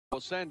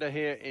Centre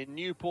here in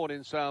Newport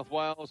in South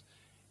Wales.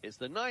 It's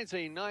the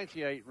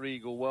 1998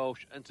 Regal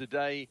Welsh, and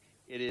today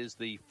it is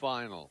the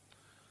final.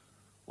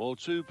 Well,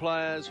 two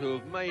players who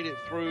have made it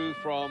through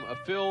from a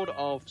field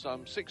of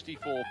some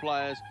 64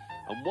 players,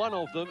 and one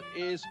of them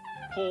is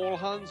Paul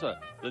Hunter,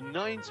 the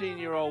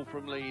 19-year-old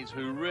from Leeds,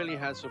 who really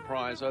had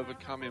surprise,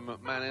 overcoming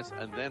McManus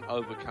and then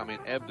overcoming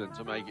Ebden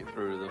to make it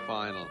through to the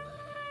final.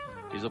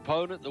 His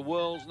opponent, the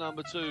world's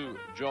number 2,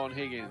 John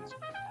Higgins.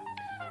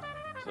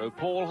 So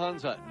Paul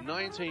Hunter,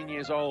 19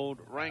 years old,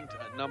 ranked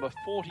at number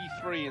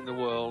 43 in the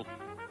world,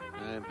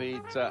 and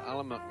beat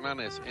Alan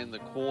McManus in the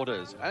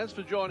quarters. As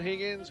for John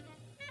Higgins,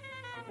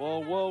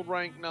 well, world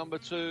ranked number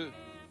 2,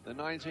 the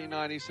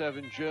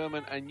 1997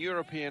 German and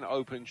European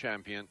Open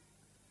champion.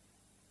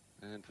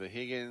 And for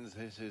Higgins,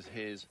 this is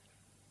his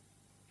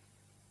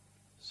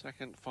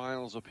second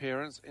finals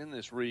appearance in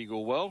this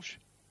Regal Welsh.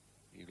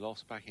 He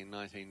lost back in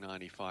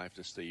 1995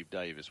 to Steve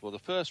Davis. Well, the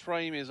first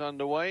frame is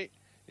underway.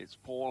 It's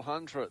Paul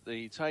Hunter at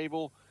the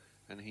table,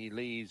 and he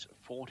leads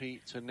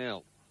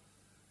 40-0.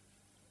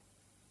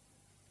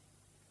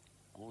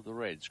 All the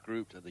reds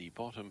grouped at the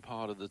bottom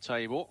part of the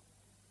table.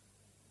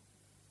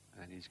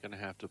 And he's going to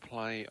have to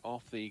play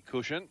off the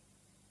cushion.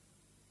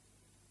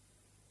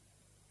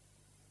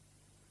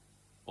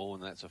 Oh,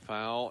 and that's a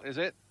foul, is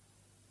it?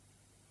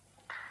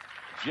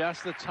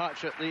 Just a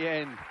touch at the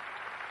end.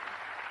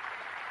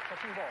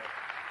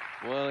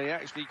 Well, he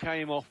actually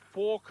came off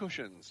 4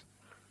 cushions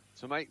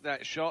to make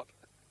that shot.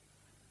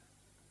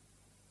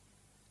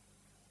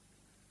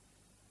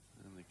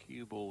 And the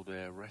cue ball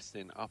there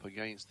resting up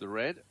against the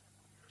red.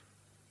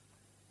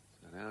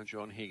 So now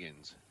John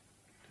Higgins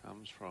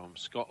comes from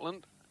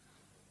Scotland.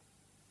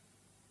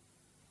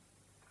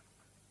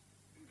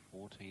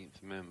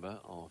 14th member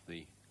of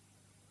the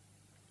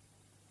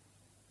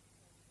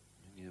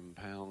 £1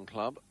 Million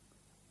Club.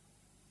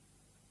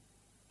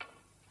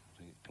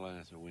 14th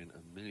player to win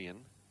 $1 million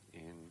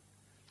in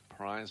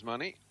prize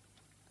money.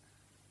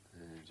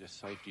 And just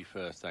safety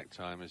first that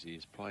time as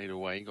he's played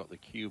away. Got the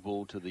cue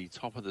ball to the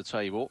top of the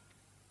table.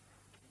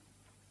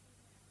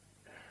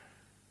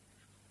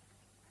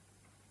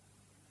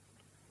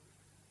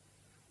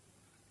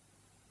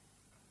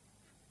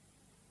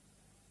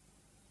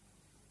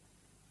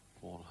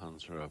 Paul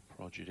Hunter, a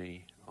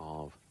prodigy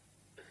of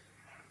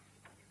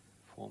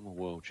former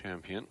world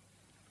champion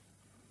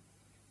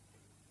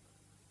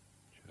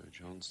Joe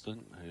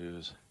Johnston,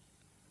 who's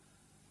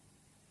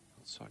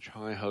got such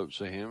high hopes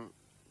for him,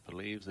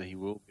 believes that he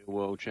will be a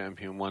world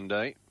champion one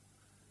day.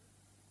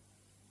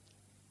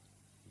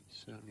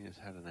 He certainly has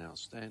had an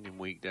outstanding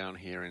week down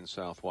here in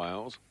South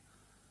Wales.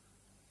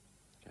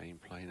 Again,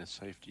 playing a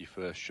safety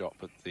first shot,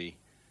 but the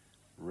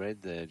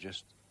red there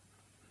just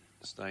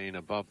staying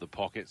above the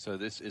pocket, so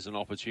this is an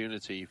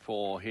opportunity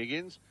for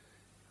Higgins.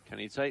 Can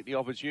he take the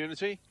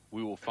opportunity?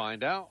 We will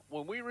find out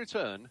when we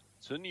return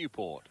to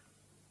Newport.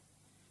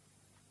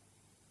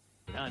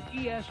 On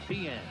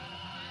ESPN.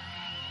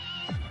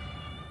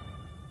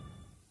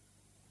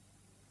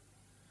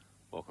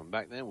 Welcome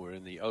back then. We're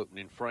in the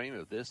opening frame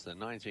of this, the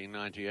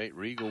 1998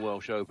 Regal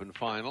Welsh Open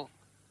final.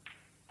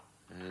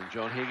 And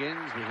John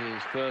Higgins with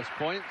his first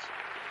points.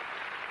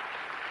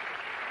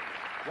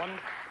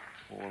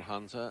 Paul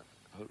Hunter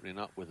opening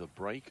up with a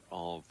break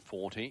of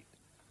 40.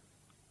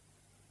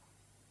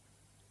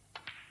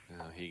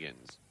 Now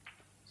Higgins,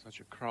 such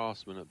a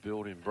craftsman at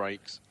building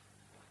breaks.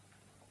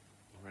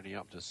 Already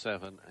up to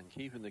 7 and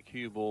keeping the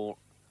cue ball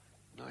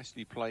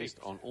nicely placed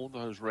on all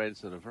those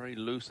reds that are very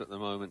loose at the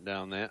moment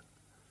down there.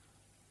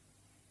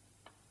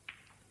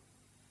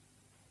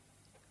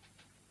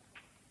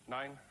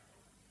 9.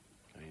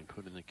 And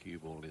putting the cue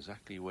ball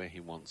exactly where he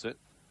wants it.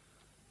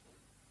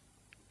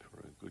 For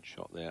a good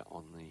shot there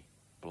on the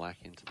black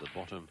into the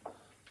bottom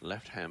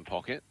left-hand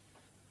pocket.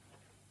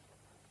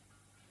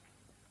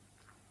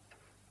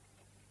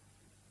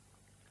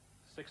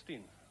 $16.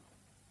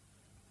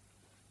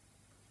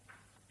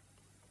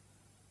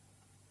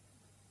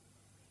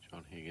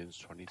 John Higgins,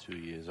 22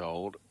 years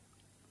old.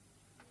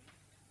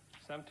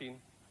 17.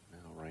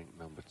 Now ranked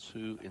number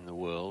 2 in the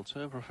world.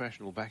 Turned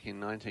professional back in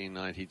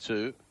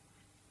 1992.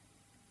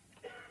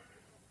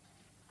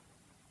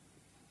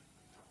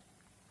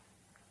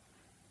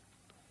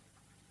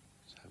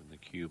 Just having the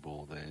cue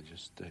ball there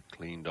just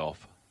cleaned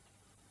off.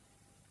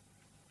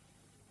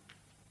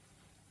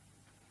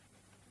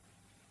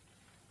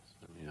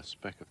 Certainly a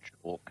speck of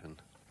chalk can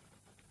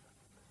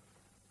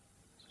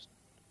just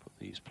put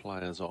these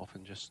players off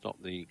and just stop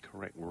the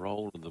correct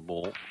roll of the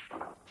ball.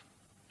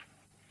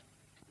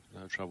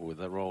 No trouble with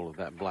the roll of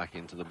that black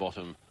into the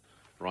bottom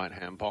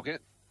right-hand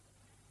pocket.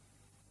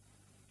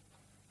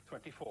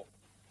 24.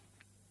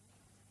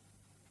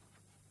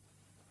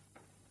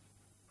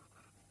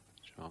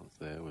 Chance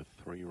there with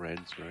 3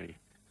 reds, very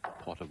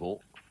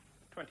potable.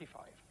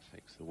 25.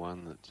 Takes the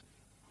one that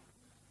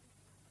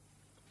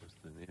was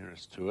the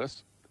nearest to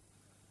us.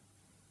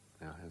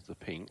 Now has the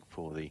pink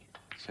for the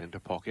centre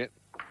pocket.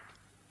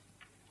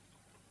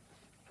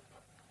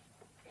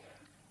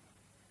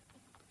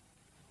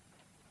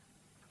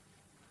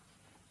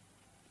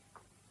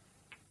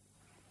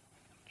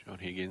 John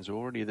Higgins Higgins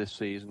already this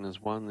season has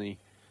won the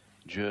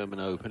German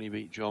Open. He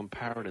beat John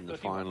Parrott in the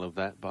final of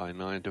that by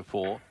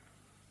 9-4.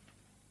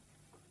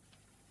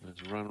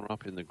 Was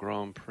runner-up in the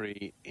Grand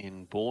Prix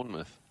in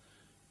Bournemouth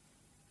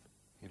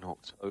in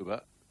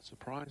October.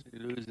 Surprisingly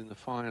losing the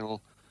final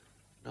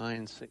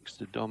 9-6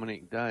 to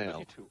Dominic Dale.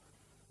 32.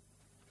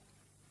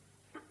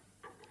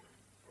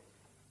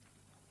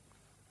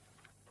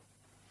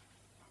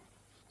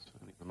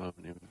 Certainly at the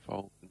moment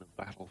involved in the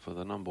battle for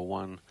the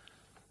 #1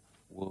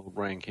 world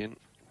ranking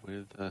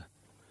with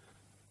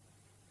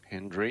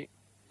Hendry,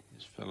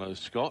 his fellow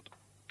Scot.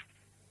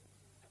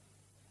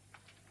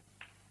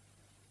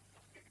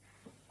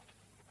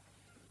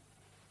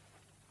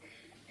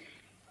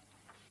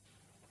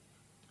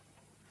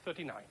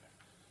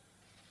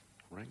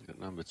 Ranked at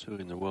 #2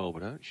 in the world,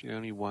 but actually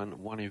only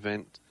won one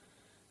event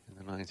in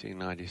the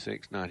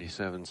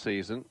 1996-97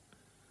 season.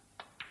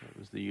 That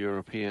was the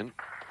European,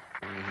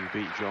 where he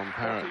beat John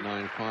Parrott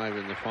 9-5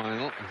 in the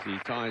final, as he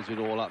ties it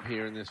all up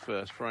here in this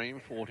first frame,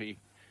 40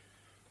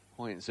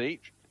 points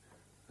each,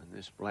 and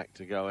this black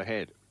to go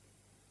ahead.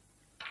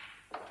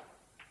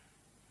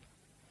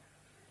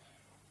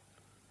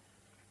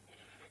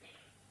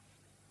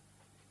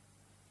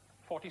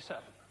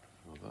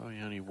 Although he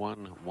only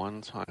won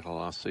one title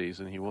last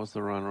season, he was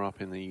the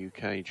runner-up in the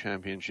UK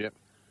Championship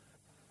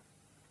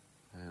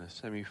and a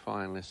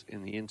semi-finalist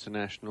in the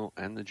International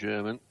and the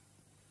German.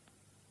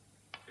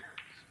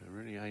 So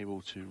really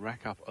able to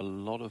rack up a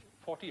lot of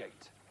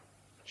 48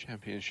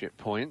 championship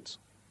points.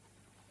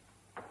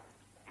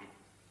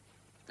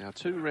 Now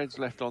 2 reds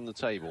left on the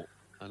table,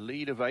 a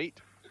lead of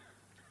 8.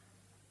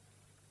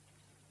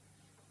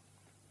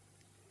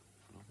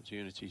 An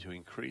opportunity to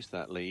increase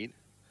that lead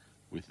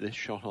with this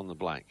shot on the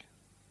black.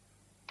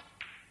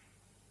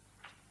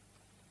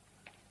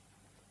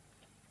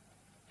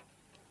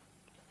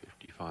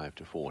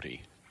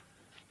 55-40.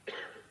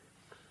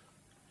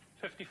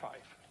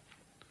 55.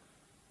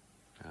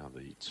 Now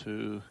the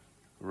 2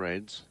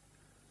 reds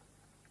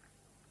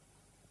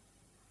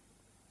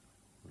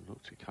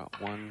look to cut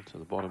one to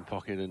the bottom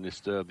pocket and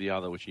disturb the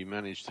other, which he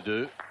managed to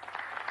do.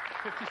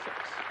 56.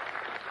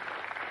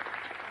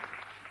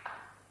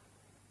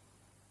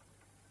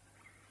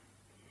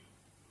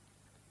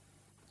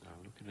 Now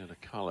looking at a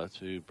colour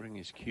to bring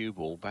his cue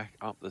ball back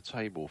up the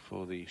table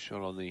for the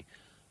shot on the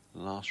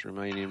last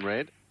remaining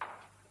red.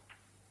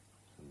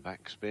 And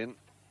backspin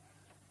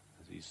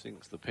as he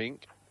sinks the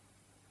pink.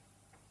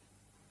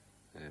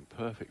 And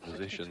perfect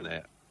position 62.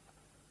 there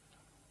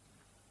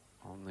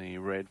on the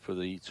red for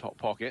the top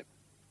pocket.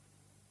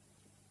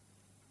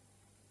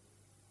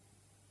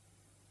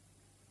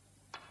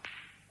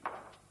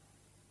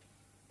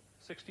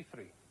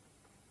 $63.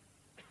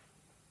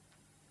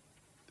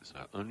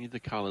 So only the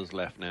colours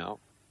left now.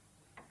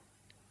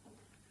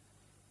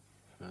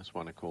 First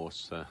one, of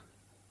course, will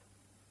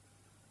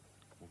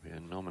be a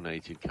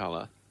nominated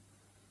colour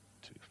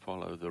to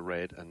follow the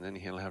red, and then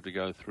he'll have to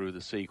go through the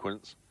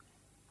sequence,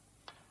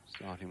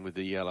 starting with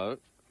the yellow.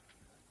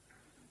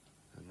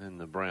 And then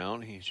the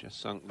brown, he's just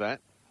sunk that.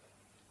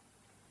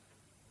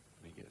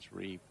 He gets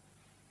re-potted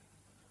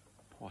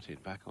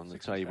back on the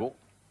 67. table.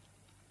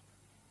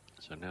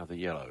 So now the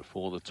yellow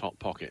for the top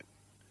pocket.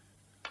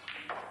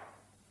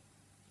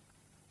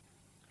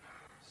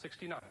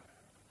 69.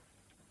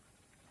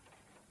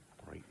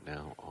 Break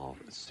now of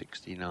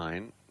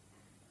 69.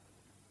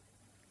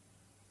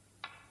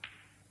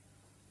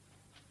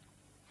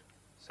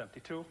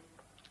 72.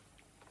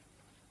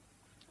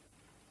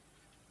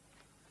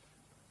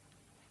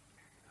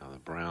 Now the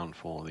brown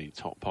for the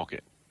top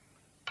pocket.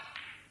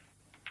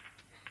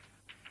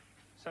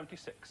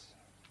 76.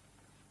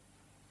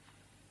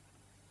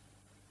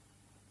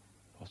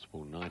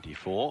 Possible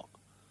 94.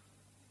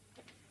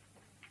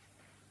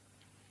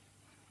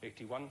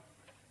 81.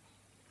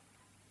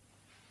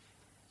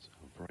 So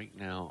a break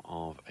now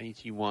of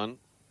 81.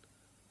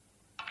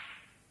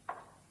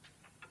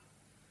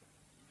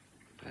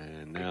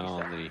 And now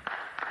the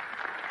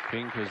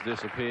pink has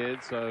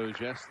disappeared, so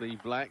just the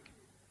black.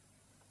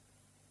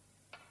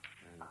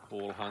 And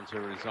Paul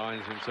Hunter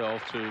resigns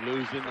himself to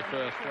losing the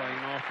first frame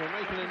after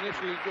making an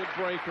initially good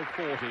break of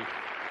 40.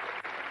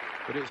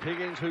 But it's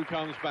Higgins who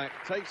comes back,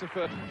 takes the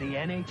first. The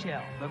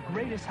NHL, the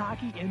greatest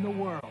hockey in the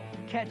world.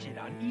 Catch it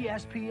on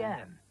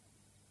ESPN.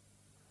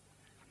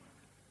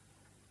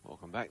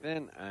 Welcome back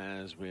then,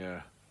 as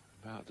we're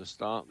about to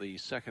start the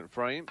second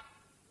frame,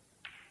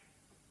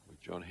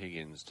 with John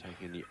Higgins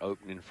taking the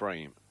opening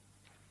frame.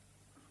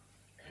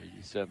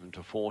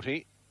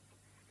 87-40.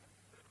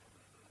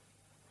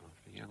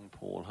 After young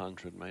Paul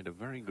Hunter had made a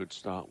very good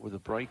start with a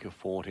break of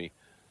 40.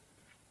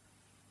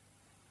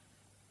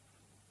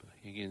 But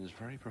Higgins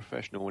very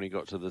professional when he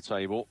got to the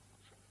table.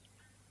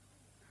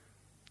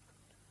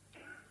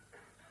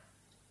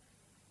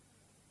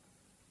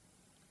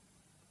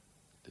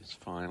 This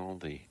final,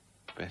 the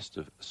best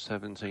of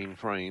 17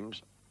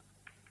 frames.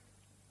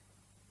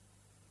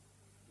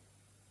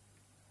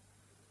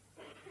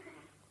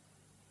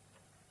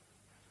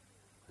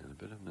 And a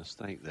bit of a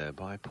mistake there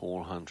by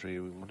Paul Hunter. We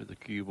wanted the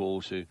cue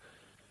ball to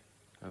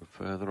go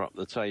further up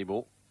the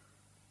table.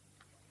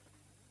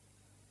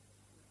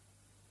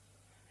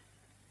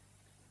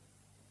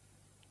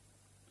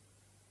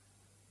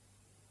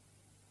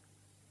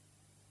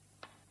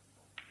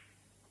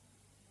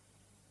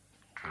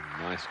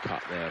 Nice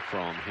cut there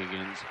from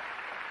Higgins.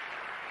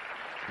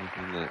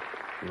 Taking the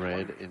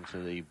red into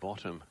the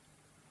bottom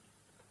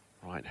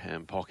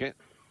right-hand pocket.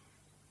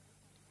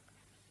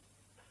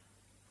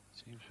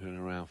 Seems to have been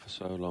around for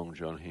so long,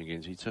 John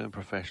Higgins. He turned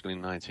professional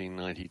in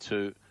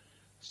 1992,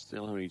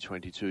 still only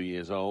 22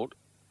 years old.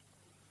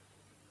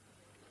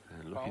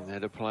 And looking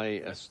there to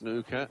play a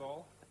snooker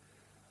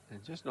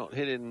and just not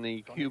hitting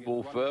the cue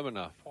ball firm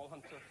enough.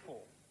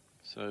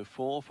 So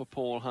 4 for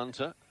Paul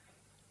Hunter.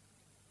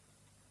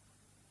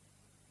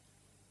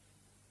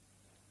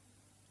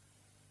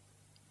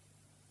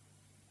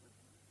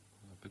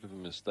 A bit of a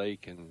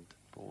mistake, and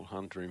Paul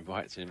Hunter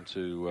invites him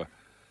to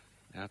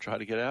now try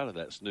to get out of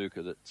that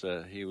snooker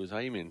that he was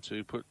aiming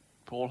to put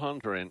Paul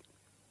Hunter in.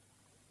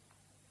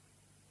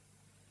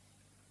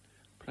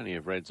 Plenty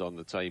of reds on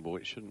the table.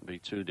 It shouldn't be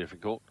too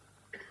difficult.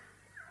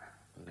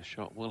 But the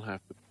shot will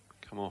have to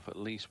come off at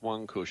least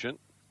one cushion.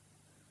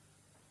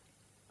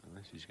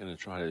 Unless he's going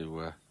to try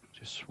to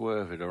just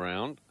swerve it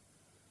around.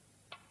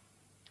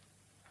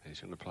 He's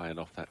going to play it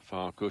off that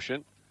far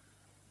cushion.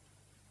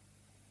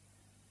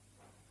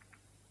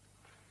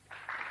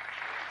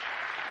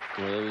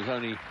 Well, there was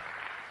only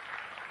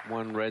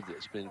one red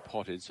that's been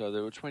potted, so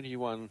there were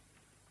 21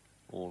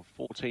 or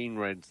 14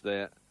 reds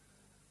there.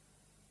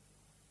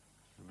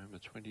 Remember,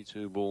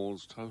 22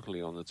 balls totally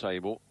on the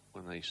table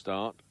when they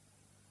start.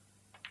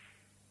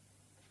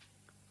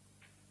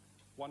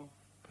 One.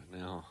 But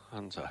now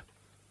Hunter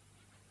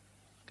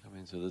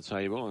coming to the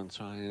table and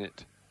tying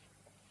it.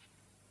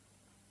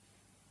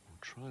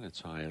 Trying to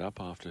tie it up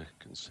after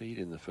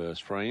conceding the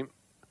first frame.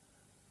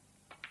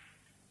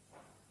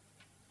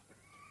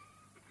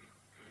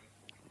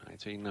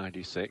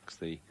 1996,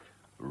 the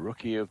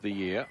Rookie of the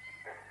Year.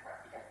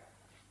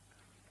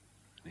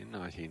 In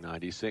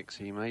 1996,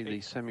 he made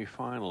the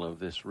semi-final of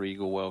this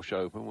Regal Welsh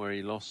Open, where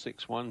he lost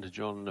 6-1 to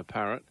John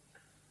Parrott.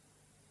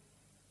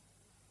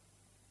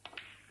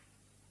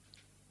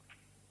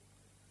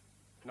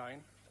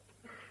 Nine.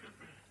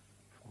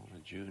 Former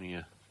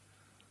junior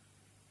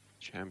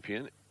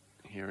champion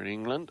here in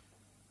England.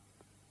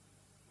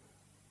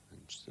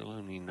 And still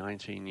only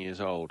 19 years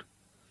old.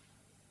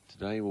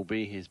 Today will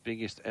be his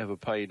biggest ever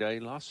payday.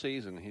 Last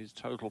season, his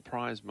total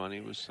prize money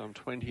was some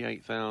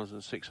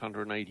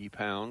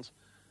 £28,680.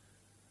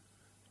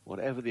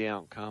 Whatever the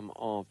outcome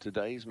of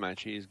today's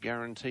match is,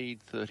 guaranteed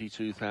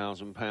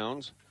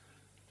 £32,000.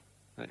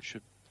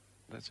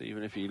 That's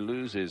even if he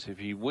loses. If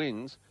he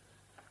wins,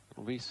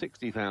 it'll be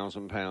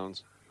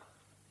 £60,000.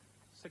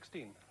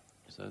 16.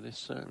 So this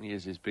certainly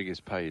is his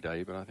biggest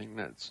payday, but I think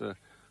that's a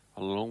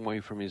long way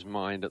from his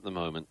mind at the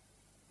moment.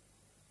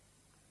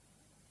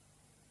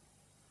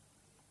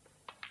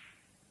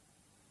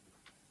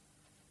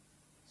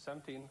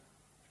 $17.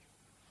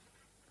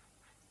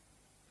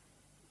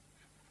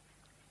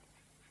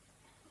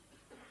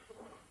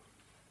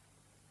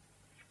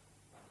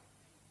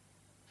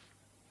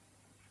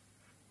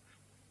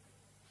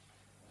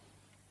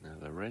 Now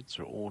the reds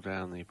are all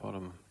down the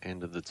bottom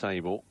end of the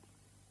table.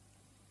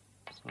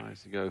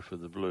 Decides to go for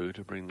the blue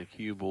to bring the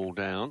cue ball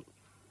down.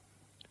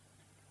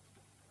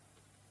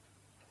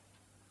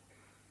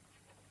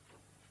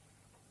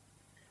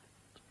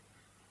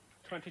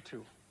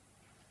 $22.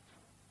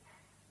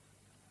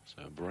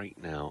 So a break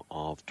now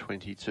of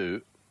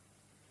 22.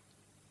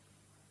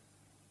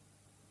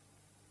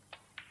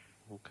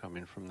 All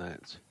coming from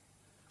that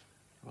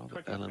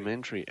rather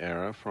elementary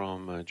error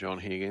from John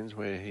Higgins,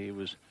 where he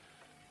was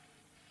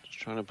just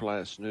trying to play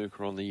a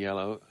snooker on the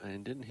yellow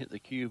and didn't hit the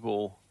cue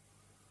ball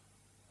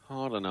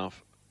hard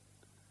enough.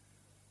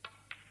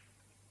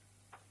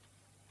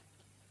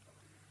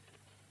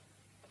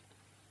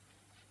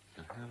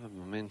 And how the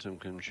momentum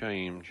can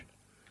change.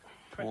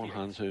 Paul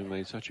Hunter, who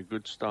made such a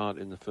good start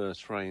in the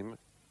first frame,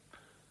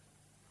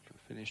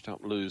 finished up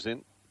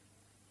losing.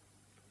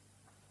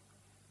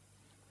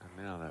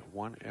 And now that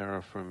one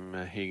error from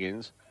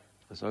Higgins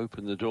has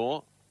opened the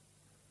door.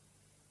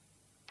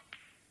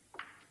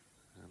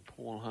 And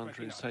Paul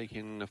Hunter is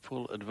taking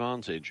full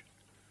advantage.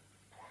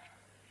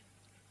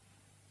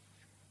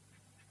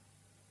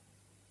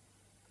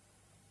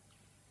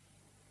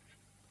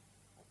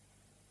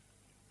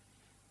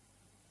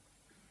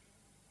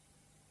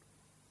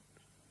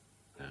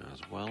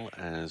 As well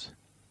as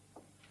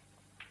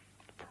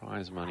the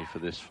prize money for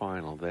this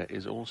final, there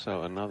is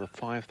also another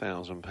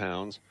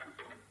 £5,000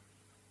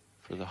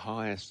 for the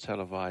highest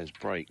televised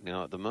break.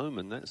 Now, at the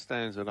moment, that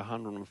stands at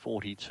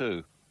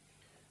 142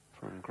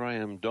 from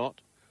Graham Dott.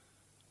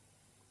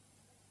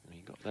 And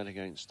he got that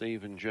against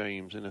Stephen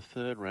James in a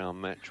third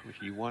round match, which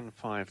he won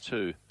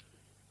 5-2.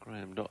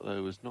 Graham Dott,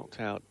 though, was knocked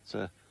out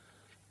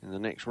in the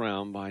next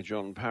round by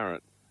John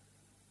Parrott.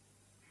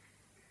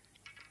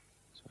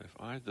 If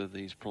either of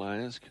these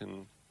players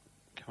can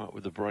come up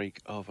with a break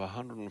of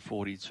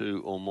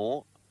 142 or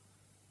more,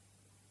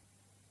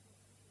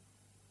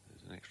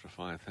 there's an extra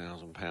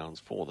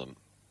 £5,000 for them.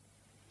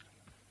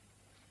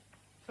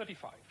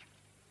 35.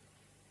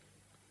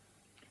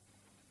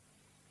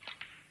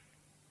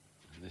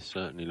 And this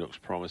certainly looks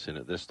promising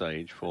at this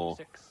stage for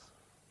 36.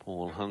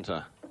 Paul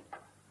Hunter.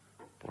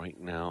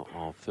 Break now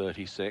of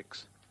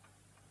 36.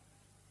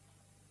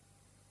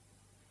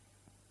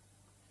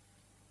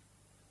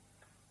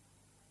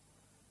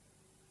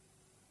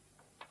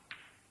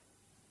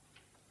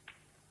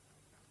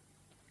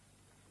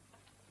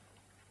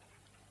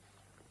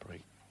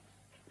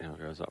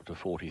 goes up to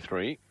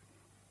 43.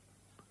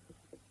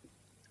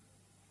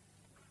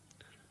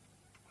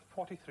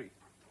 43.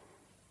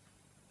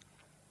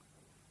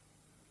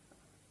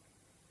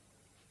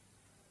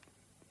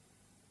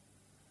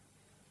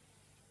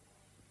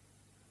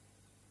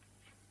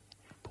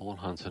 Paul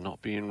Hunter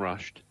not being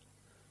rushed.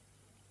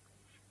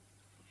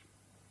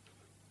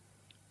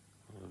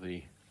 One of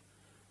the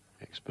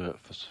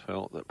experts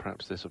felt that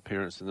perhaps this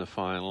appearance in the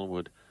final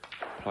would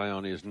play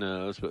on his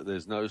nerves, but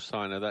there's no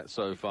sign of that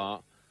so far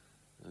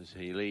as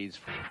he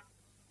leads.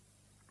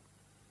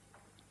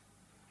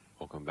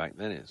 Welcome back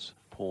then. It's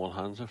Paul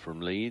Hunter from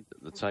lead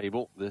at the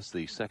table. This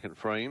the second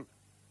frame.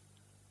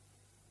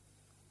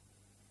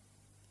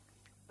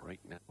 Break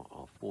now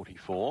of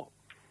 44.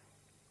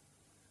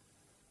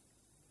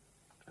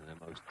 And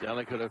the most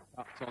delicate of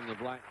cuts on the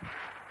black.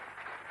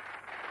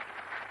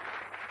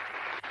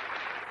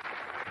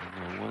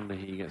 And no wonder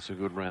he gets a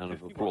good round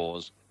of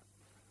applause.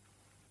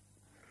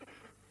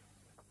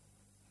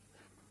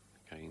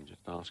 Again,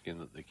 just asking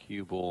that the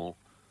cue ball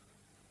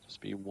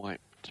just be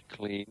wiped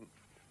clean.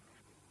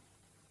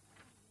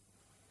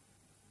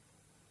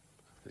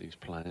 These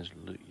players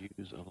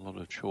use a lot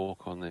of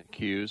chalk on their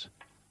cues.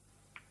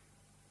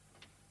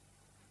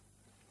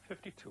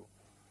 52.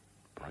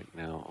 Break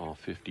now of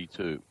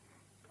 52.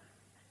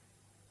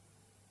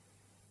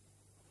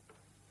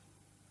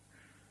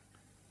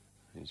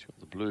 He's got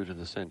the blue to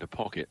the centre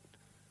pocket.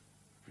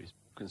 He's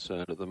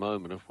concerned at the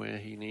moment of where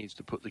he needs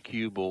to put the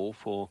cue ball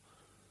for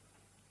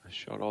a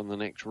shot on the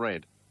next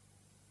red.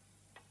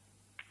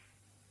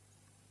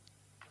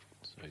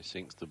 So he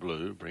sinks the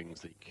blue,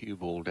 brings the cue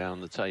ball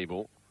down the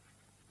table.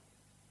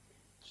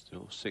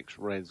 Still 6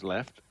 reds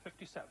left.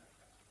 57.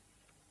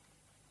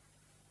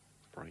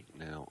 Break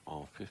now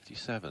of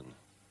 57.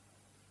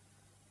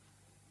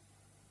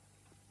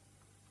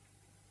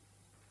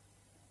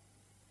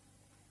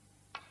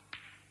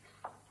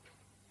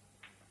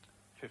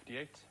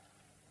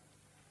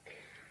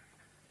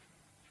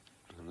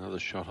 Another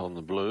shot on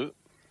the blue.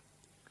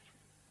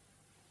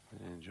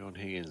 And John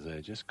Higgins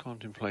there just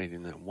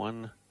contemplating that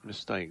one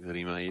mistake that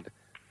he made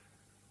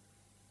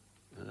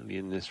early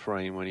in this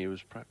frame when he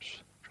was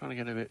perhaps trying to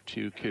get a bit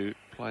too cute,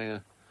 play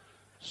a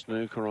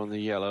snooker on the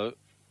yellow.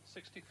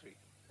 63.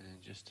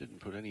 And just didn't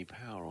put any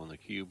power on the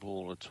cue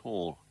ball at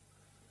all.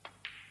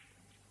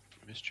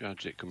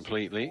 Misjudged it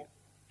completely.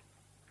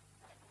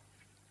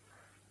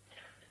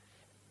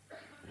 64.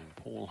 And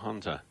Paul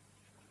Hunter,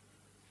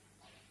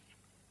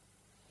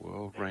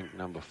 world rank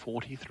number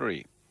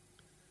 43.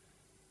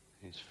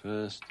 His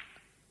first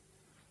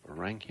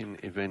ranking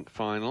event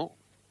final.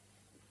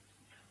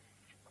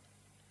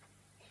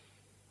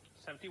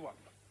 71.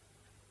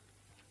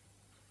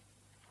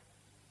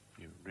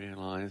 You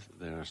realise that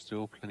there are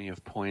still plenty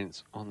of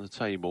points on the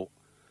table.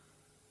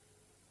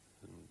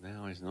 And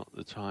now is not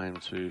the time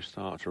to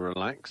start to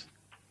relax.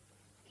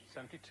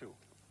 72.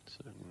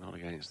 Certainly not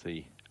against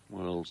the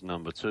world's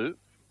number 2.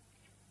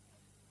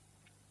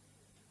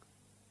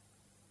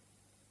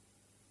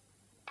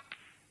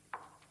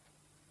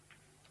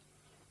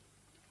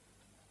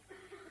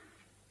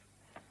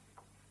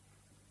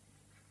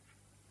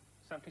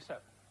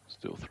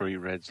 Still 3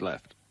 reds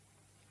left.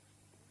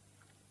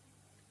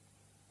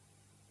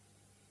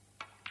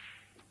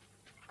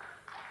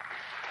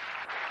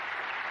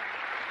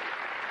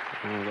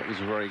 Oh, that was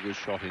a very good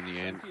shot in the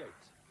end.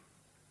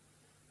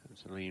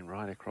 To lean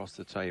right across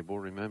the table,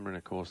 remembering,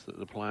 of course, that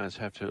the players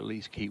have to at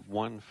least keep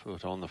 1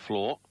 foot on the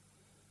floor.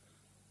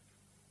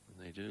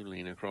 And they do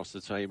lean across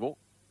the table.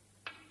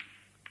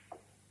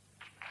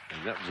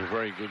 And that was a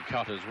very good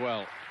cut as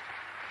well.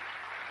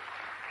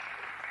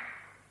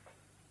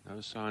 No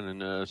sign of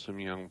nerves from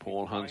young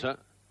Paul Hunter.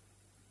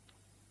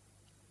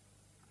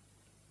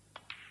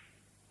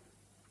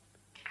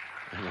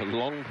 And a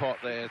long pot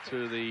there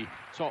to the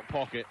top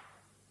pocket.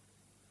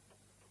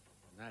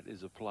 And that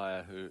is a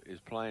player who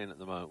is playing at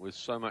the moment with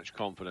so much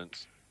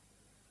confidence.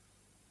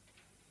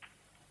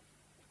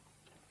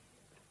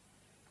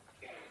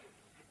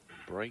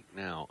 Break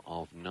now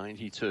of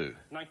 92.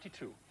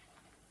 92.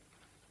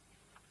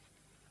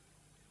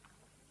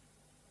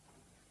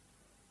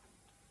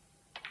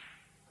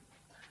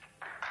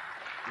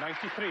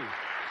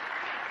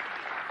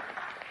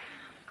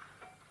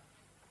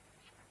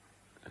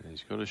 And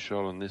he's got a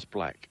shot on this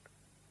black.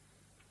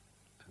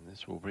 And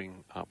this will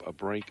bring up a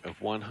break of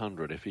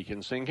 100 if he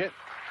can sink it.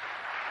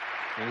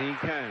 And he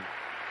can.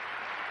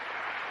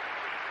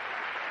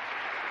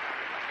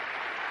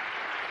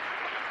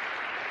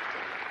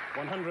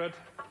 $100.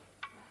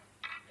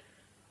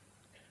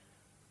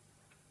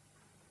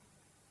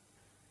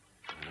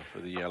 Now for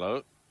the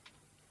yellow.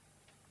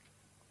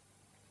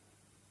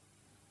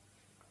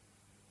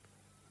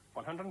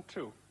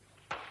 102.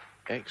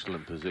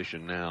 Excellent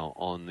position now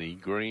on the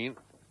green.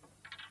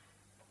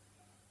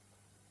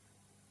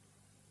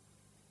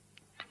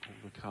 All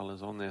the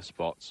colours on their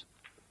spots.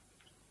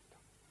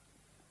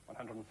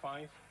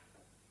 105.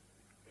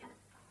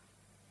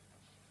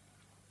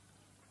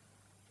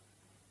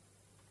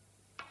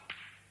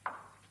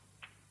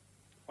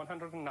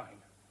 109.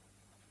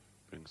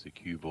 Brings the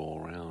cue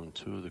ball around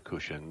 2 of the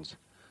cushions.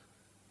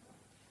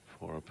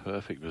 for a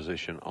perfect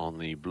position on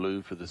the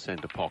blue for the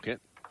centre pocket.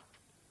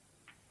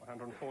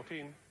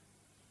 114.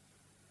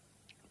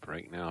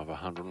 Break now of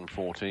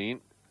 114.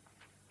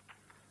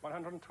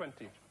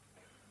 120.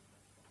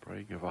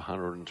 Break of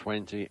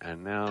 120,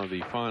 and now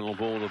the final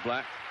ball, the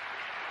black.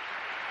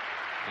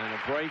 And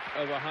a break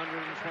of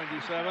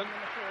 127.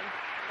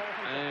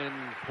 And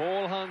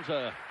Paul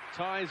Hunter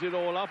ties it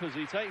all up as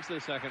he takes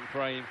the second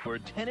frame. For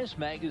Tennis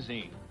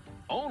Magazine,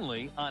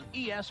 only on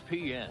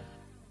ESPN.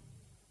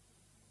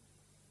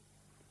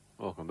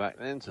 Welcome back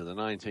then to the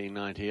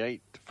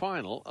 1998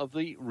 final of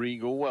the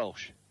Regal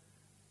Welsh.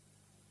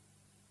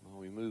 Well,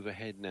 we move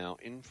ahead now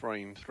in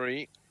frame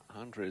 3.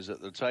 Hunter is at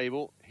the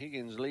table.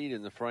 Higgins lead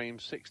in the frame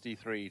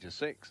 63-6.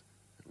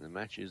 And the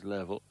match is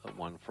level at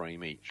 1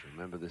 frame each.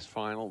 Remember this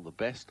final, the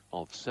best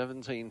of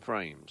 17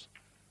 frames.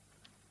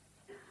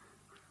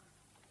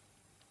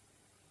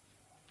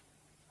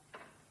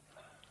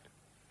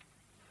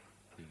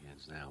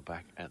 Higgins now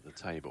back at the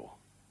table.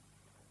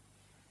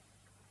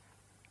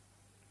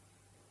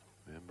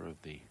 Member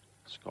of the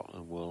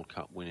Scotland World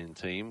Cup winning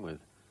team with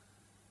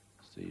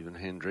Stephen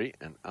Hendry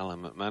and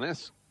Alan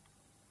McManus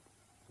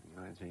in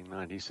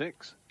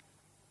 1996.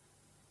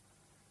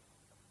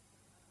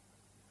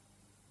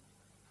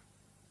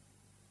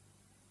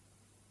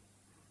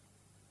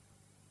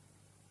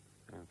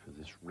 And for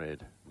this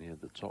red near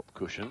the top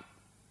cushion.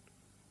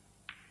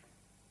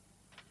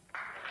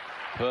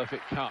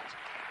 Perfect cut.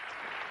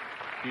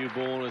 Cue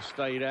ball has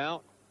stayed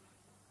out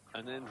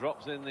and then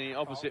drops in the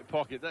opposite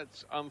pocket.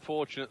 That's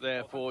unfortunate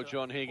there for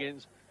John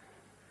Higgins.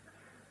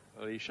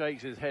 Well, he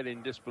shakes his head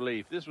in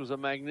disbelief. This was a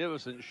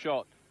magnificent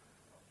shot.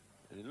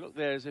 And it looked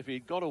there as if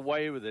he'd got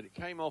away with it. It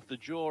came off the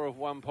jaw of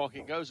one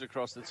pocket, goes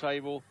across the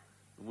table,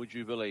 and would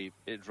you believe,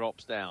 it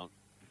drops down.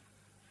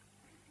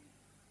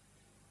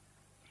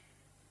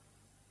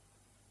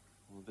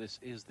 Well, this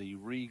is the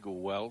Regal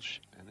Welsh,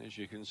 and as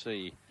you can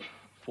see,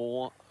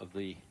 4 of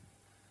the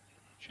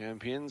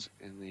champions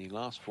in the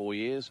last 4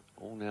 years,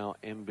 all now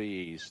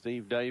MBEs.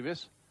 Steve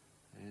Davis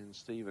and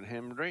Stephen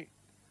Hendry.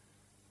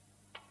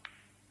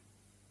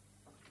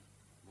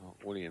 Mark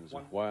Williams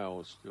of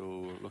Wales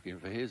still looking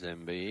for his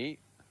MBE.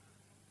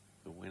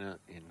 The winner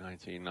in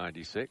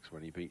 1996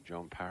 when he beat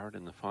John Parrott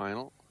in the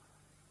final.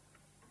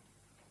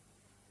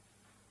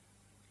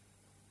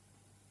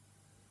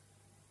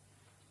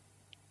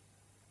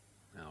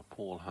 Now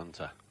Paul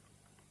Hunter.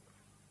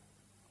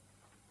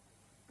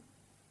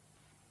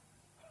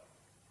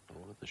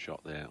 All of the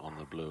shot there on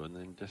the blue, and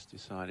then just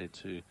decided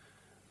to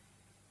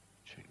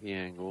check the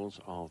angles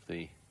of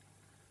the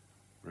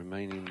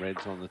remaining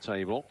reds on the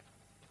table.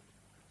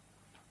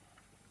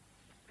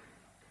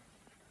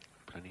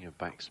 Plenty of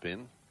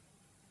backspin.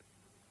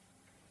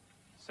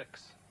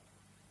 6.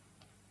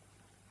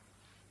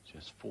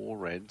 Just 4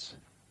 reds,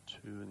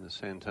 2 in the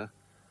center,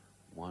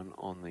 1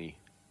 on the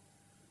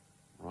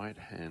right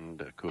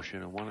hand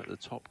cushion and 1 at the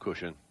top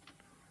cushion.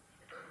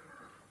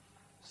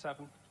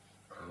 7.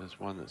 There's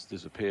one that's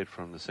disappeared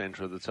from the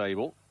center of the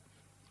table.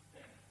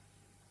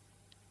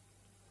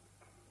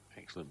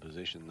 Excellent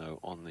position though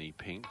on the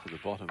pink for the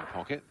bottom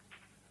pocket.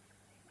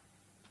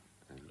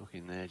 And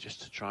looking there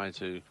just to try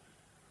to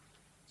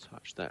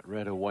touch that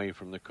red away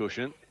from the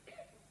cushion.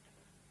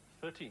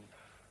 13.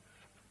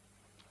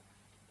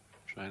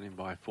 Trailing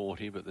by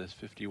 40, but there's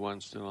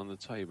 51 still on the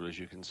table, as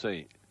you can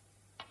see.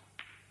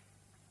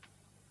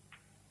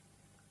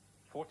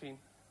 14.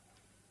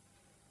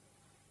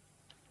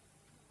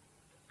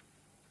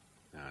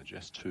 Now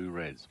just 2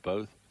 reds.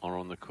 Both are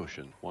on the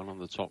cushion. 1 on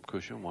the top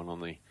cushion, 1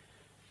 on the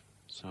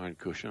side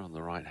cushion on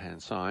the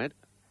right-hand side.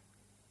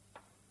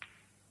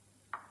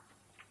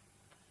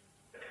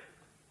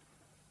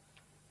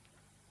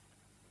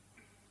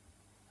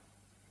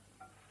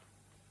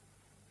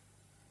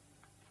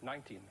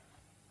 19.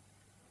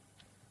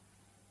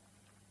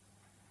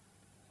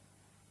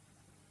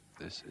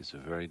 This is a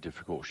very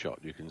difficult shot.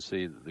 You can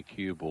see that the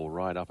cue ball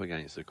right up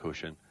against the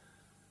cushion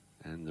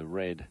and the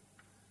red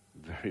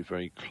very,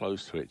 very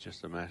close to it,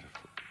 just a matter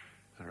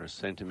of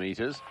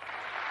centimeters.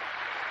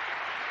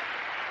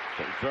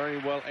 But very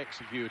well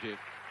executed.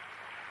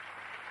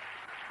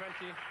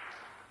 20.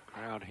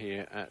 Crowd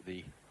here at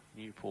the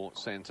Newport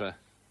Centre,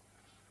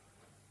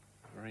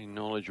 very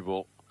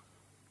knowledgeable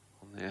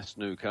on their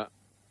snooker.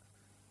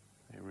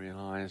 They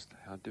realised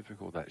how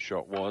difficult that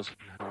shot was,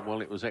 how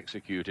well it was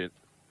executed.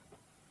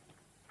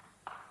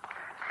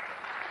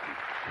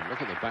 And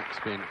look at the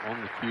backspin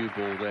on the cue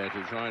ball there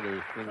to try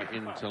to bring it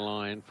into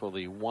line for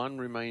the 1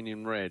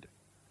 remaining red.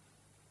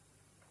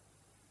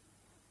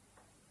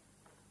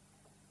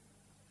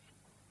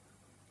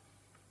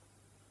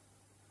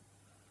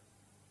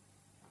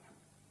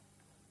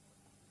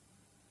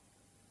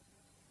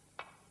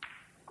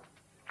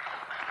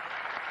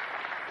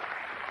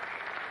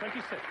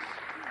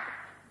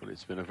 Well,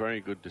 it's been a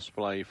very good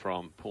display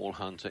from Paul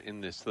Hunter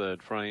in this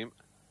 3rd frame.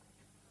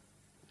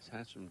 He's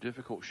had some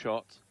difficult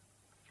shots.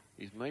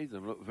 He's made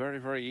them look very,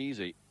 very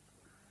easy.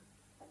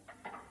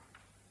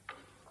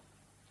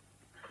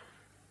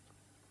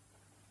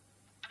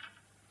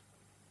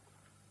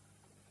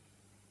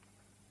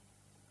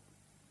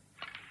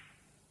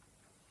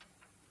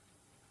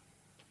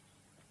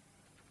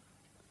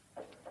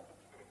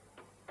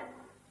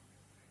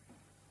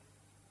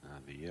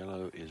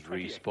 yellow is 28.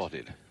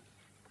 re-spotted.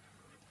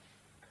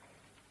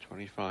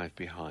 25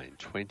 behind,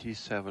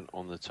 27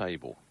 on the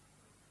table.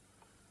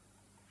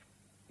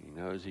 He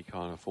knows he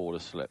can't afford a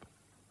slip.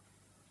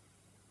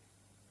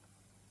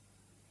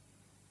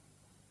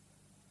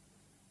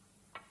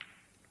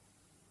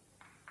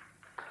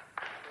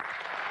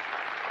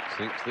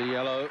 Sinks the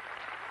yellow.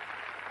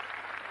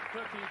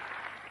 30.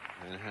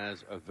 And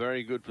has a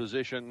very good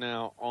position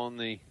now on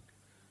the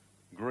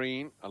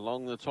green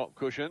along the top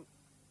cushion.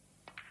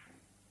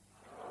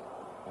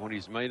 Oh, and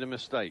he's made a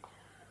mistake.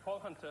 Paul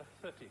Hunter,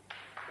 30.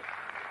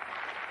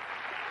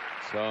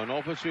 So an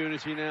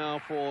opportunity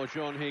now for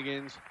John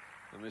Higgins.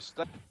 A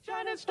mistake.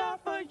 Shining star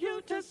for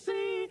you to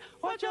see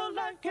what your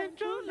life can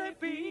truly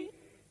be.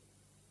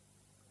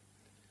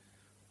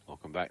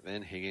 Welcome back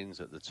then.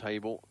 Higgins at the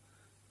table.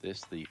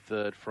 This the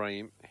third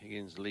frame.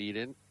 Higgins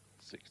leading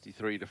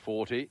 63 to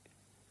 40.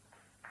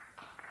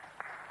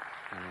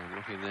 And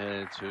looking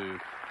there to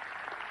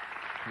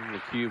bring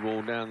the cue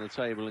ball down the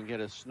table and get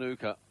a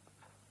snooker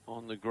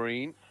on the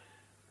green.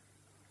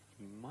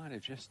 He might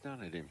have just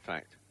done it, in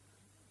fact.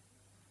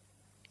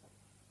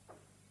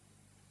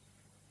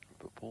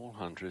 But Paul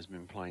Hunter has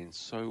been playing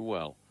so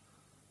well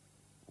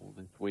all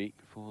this week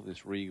for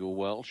this Regal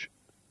Welsh.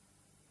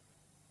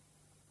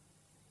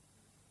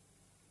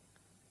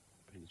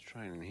 But he's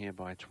trailing here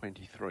by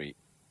 23.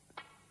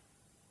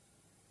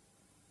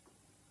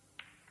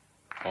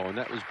 Oh, and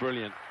that was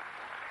brilliant.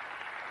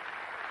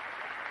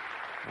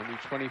 Only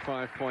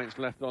 25 points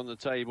left on the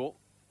table.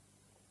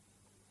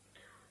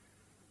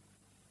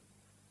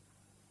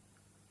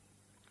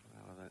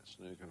 Oh, that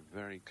snooker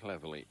very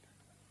cleverly.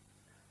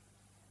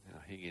 Now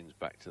Higgins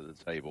back to the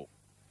table.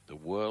 The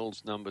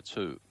world's number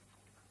 2.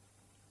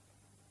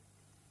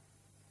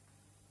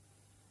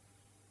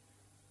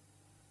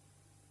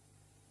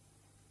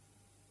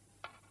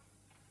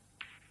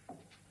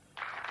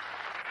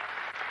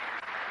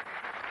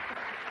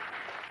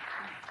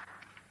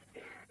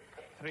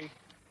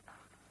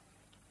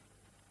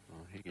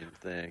 Well, Higgins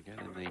there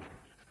getting the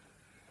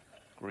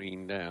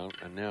green down,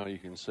 and now you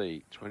can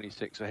see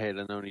 26 ahead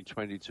and only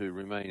 22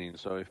 remaining.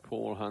 So if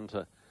Paul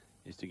Hunter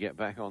is to get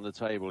back on the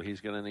table,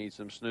 he's going to need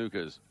some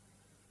snookers.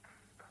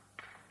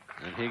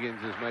 And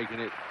Higgins is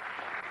making it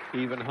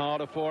even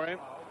harder for him.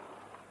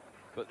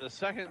 But the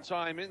second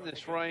time in this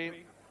frame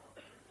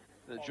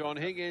that John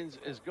Higgins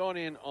has gone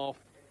in off,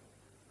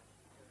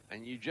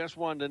 and you just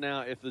wonder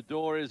now if the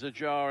door is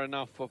ajar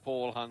enough for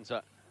Paul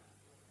Hunter.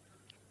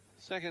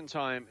 Second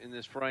time in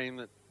this frame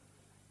that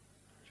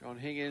John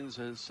Higgins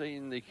has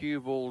seen the cue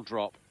ball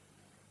drop.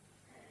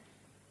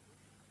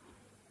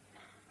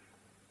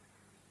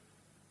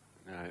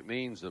 Now it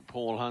means that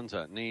Paul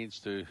Hunter needs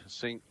to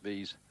sink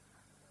these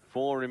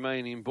 4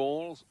 remaining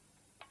balls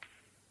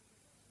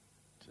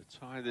to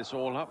tie this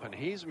all up, and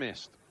he's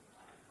missed.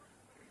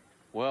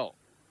 Well,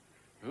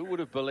 who would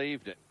have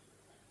believed it?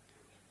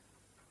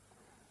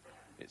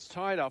 It's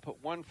tied up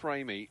at 1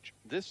 frame each.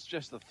 This is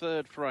just the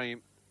 3rd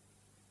frame,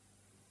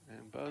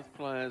 and both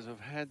players have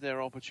had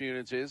their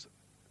opportunities.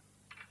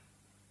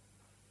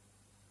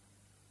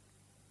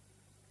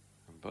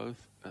 And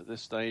both at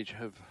this stage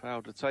have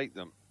failed to take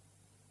them.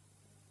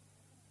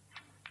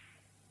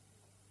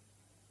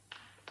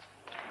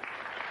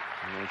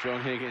 Well,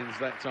 John Higgins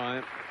that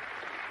time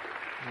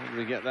able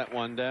to get that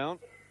one down.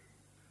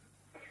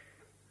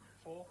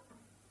 4.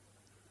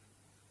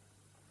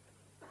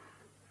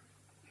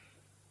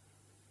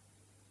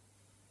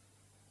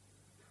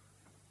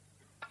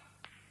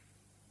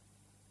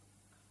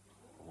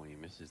 Oh, he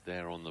misses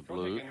there on the John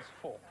blue. Higgins,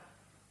 4.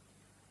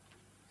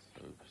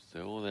 So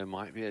still there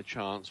might be a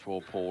chance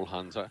for Paul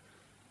Hunter.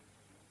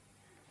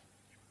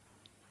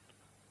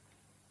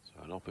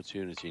 So an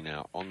opportunity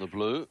now on the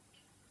blue.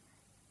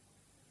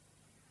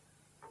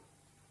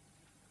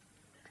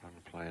 Trying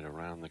to play it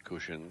around the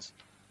cushions.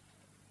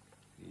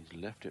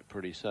 He's left it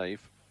pretty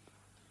safe.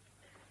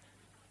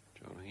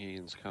 John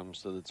Higgins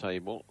comes to the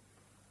table.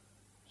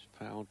 He's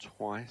fouled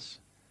twice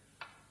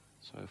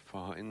so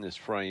far in this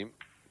frame.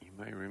 You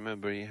may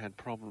remember he had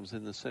problems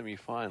in the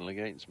semi-final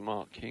against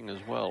Mark King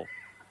as well.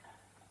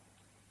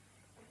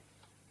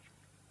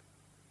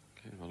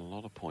 Gave a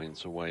lot of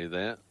points away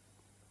there.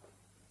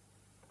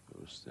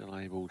 But was still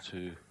able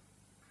to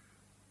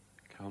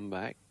come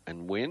back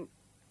and win.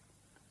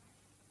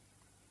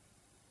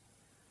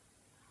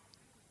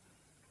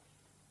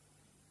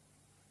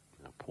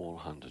 Now Paul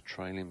Hunter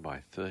trailing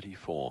by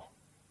 34.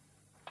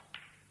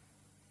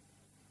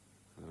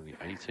 Only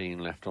 18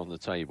 left on the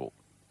table.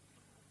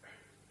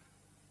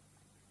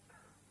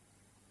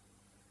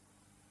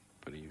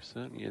 But he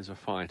certainly is a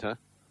fighter.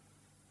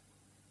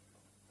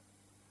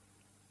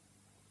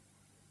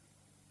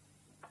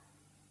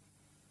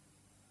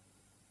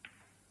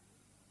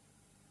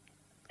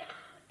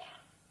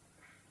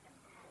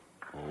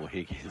 Oh,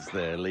 Higgins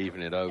there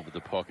leaving it over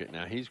the pocket.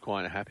 Now he's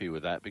quite happy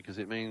with that, because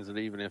it means that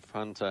even if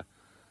Hunter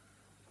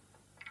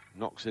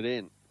knocks it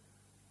in,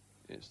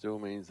 it still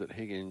means that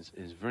Higgins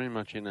is very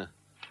much in a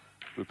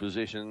good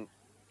position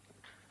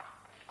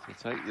to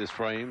take this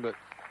frame. But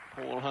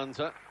Paul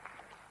Hunter,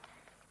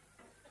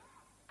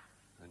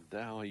 and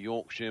dour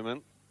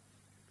Yorkshireman.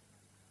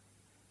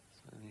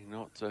 Certainly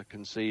not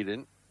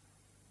conceding.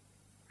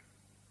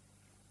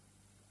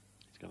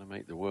 He's going to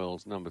make the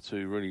world's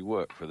 #2 really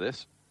work for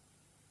this.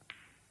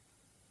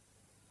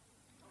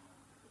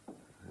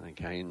 And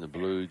again, the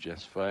blue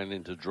just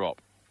failing to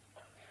drop.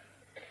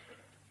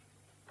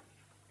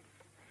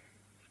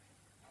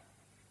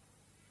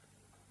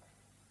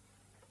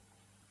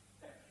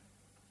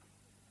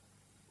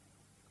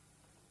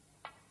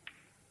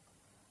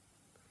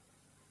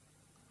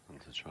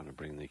 Hunter's trying to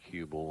bring the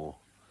cue ball,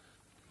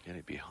 get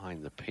it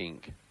behind the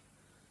pink.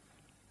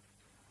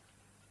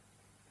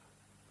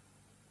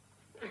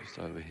 Just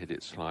overhit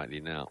it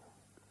slightly now.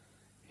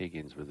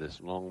 Higgins with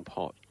this long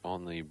pot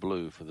on the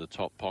blue for the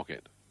top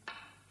pocket.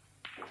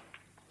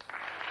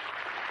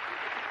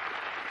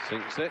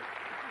 Sinks it.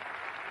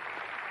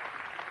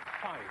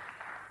 5.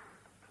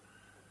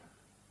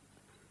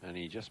 And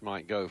he just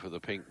might go for the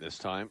pink this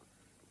time.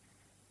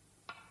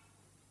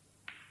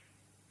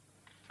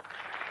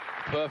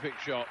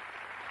 Perfect shot.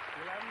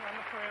 11 on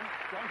the frame,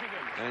 John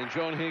Higgins. And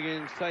John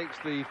Higgins takes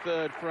the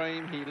third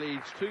frame. He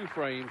leads 2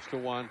 frames to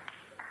 1,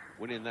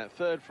 winning that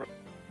third frame.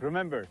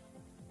 Remember,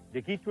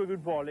 the key to a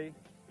good volley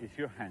is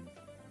your hands.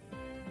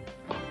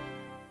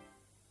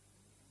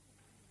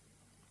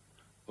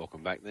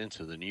 Welcome back then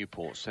to the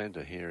Newport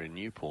Centre here in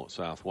Newport,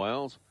 South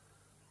Wales.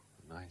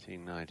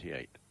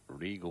 1998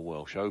 Regal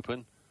Welsh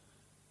Open.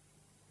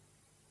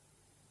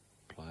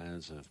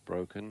 Players have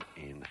broken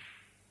in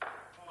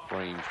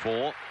frame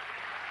 4.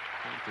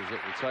 Hunter's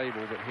at the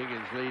table, but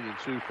Higgins leading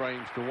 2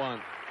 frames to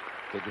 1.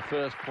 But the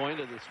first point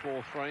of this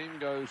 4th frame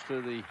goes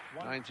to the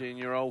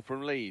 19-year-old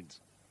from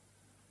Leeds.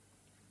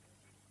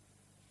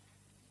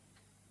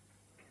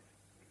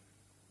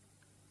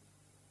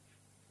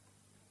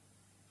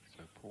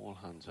 So Paul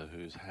Hunter,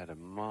 who's had a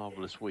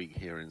marvellous week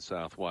here in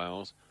South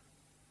Wales,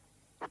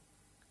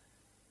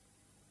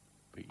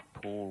 beat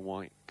Paul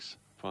Wykes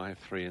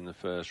 5-3 in the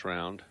first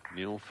round.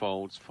 Neil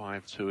Folds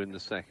 5-2 in the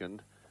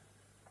second.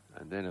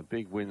 And then a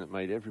big win that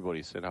made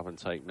everybody sit up and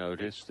take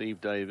notice.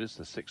 Steve Davis,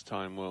 the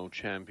 6-time world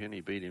champion,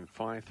 he beat him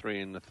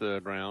 5-3 in the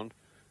third round.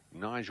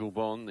 Nigel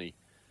Bond, the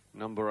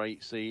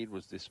 #8 seed,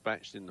 was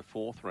dispatched in the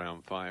 4th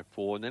round,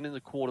 5-4. And then in the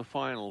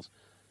quarterfinals,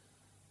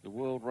 the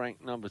world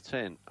ranked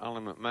 #10,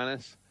 Alan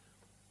McManus.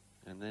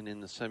 And then in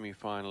the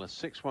semi-final, a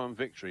 6-1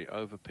 victory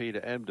over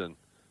Peter Ebden,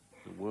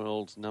 the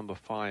world's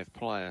 #5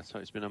 player. So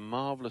it's been a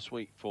marvellous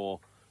week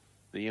for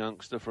the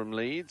youngster from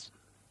Leeds.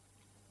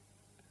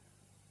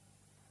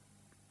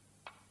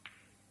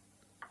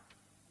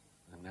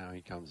 Now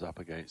he comes up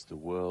against the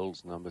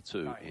world's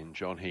 #2 in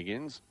John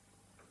Higgins.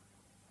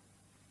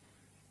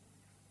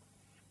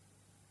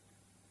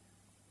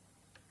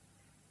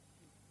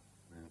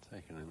 And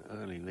taking an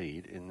early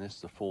lead in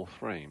this, the 4th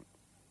frame.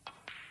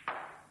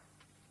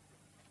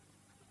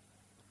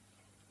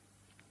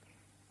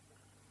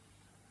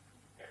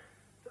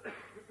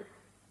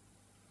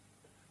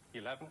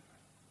 $11.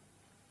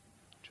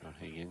 John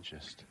Higgins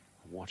just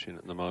watching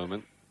at the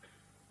moment.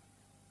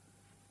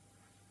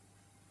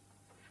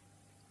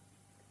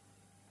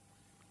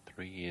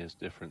 Three years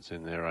difference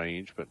in their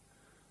age, but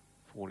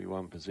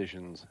 41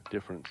 positions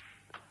difference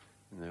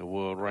in their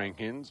world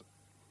rankings.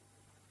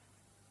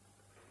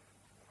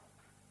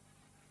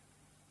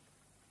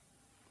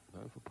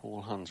 Though for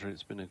Paul Hunter,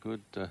 it's been a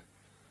good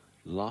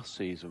last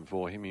season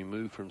for him. He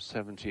moved from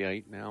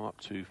 78 now up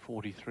to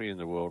 43 in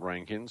the world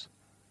rankings.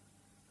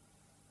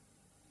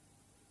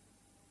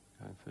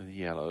 Going for the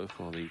yellow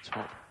for the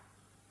top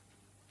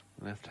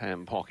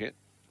left-hand pocket.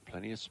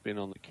 Plenty of spin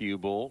on the cue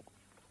ball.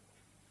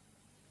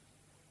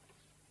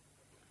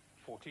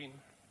 14.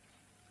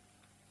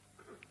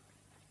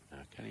 Now,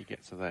 can he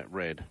get to that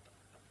red?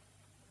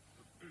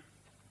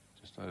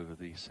 Just over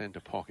the centre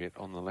pocket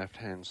on the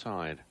left-hand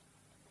side.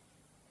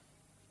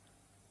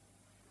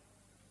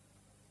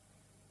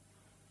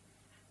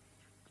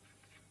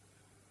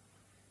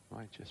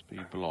 Might just be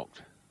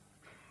blocked.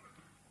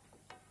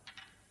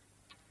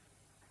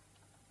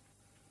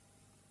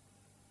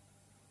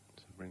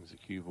 So brings the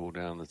cue ball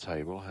down the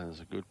table.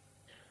 Has a good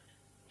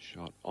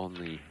shot on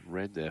the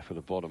red there for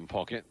the bottom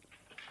pocket.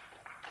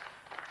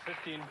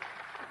 15.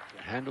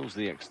 Handles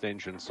the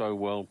extension so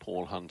well,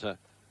 Paul Hunter.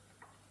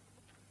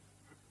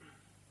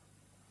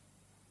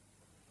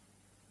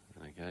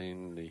 And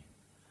again, the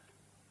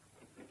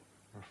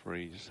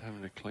referee just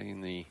having to clean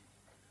the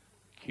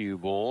cue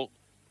ball.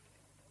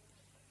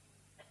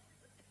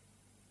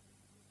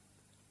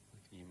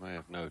 You may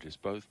have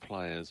noticed both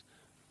players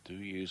do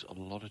use a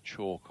lot of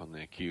chalk on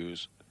their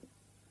cues.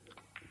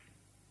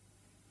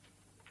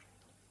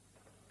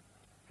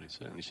 It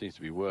certainly seems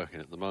to be working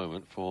at the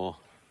moment for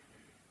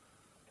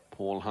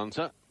Paul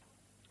Hunter.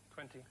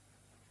 20.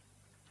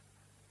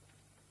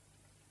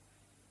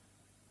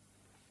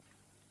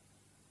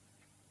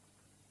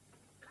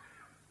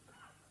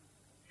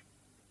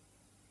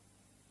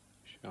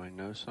 Showing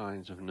no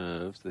signs of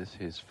nerves. This is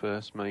his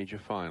first major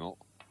final.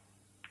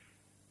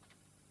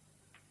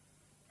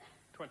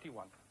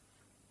 21.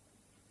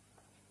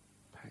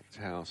 Packed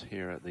house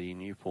here at the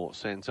Newport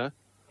Centre.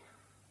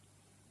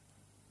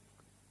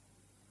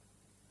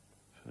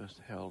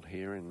 First held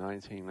here in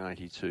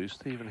 1992.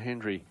 Stephen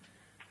Hendry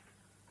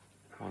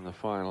won the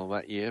final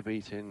that year,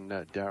 beating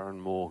Darren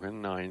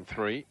Morgan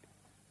 9-3.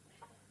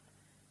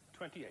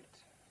 28.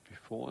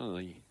 Before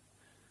the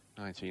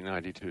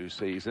 1992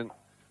 season,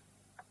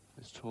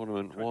 this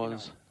tournament 29.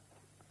 was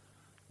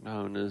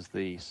known as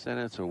the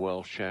Senator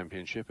Welsh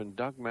Championship, and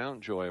Doug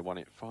Mountjoy won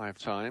it 5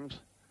 times.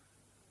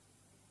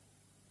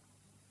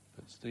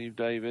 But Steve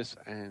Davis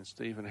and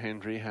Stephen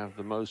Hendry have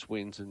the most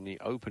wins in the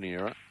Open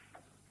era,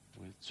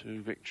 with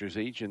 2 victories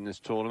each in this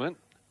tournament.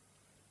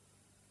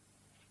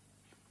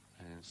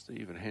 And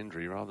Stephen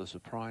Hendry, rather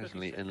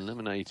surprisingly, 36.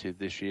 eliminated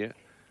this year.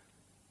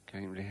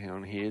 Came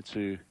down here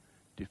to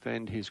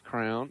defend his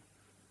crown,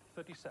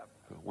 37.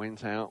 but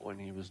went out when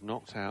he was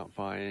knocked out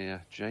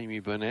by Jamie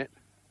Burnett.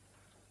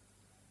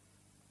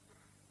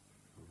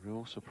 A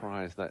real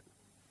surprise that,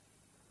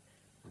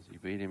 as he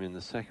beat him in the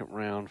second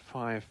round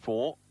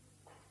 5-4.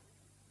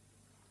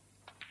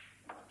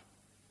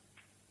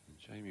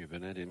 Jamie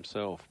Burnett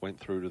himself went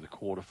through to the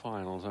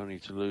quarterfinals only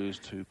to lose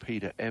to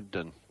Peter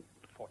Ebden.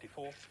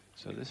 44.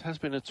 So this has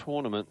been a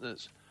tournament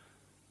that's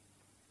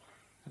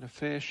had a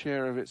fair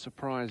share of its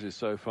surprises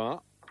so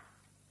far.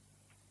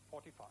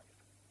 45.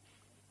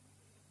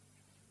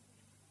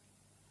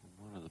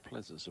 And one of the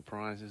pleasant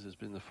surprises has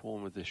been the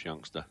form of this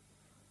youngster,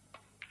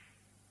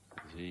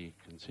 as he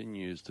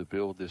continues to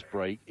build this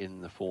break in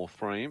the 4th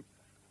frame.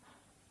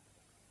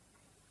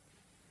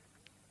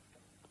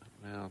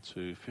 Now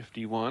to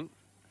 51.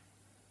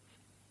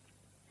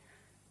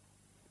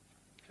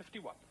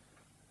 51.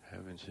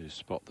 Having to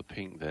spot the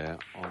pink there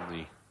on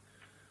the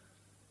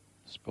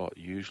spot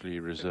usually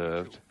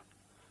reserved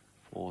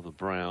for the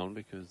brown,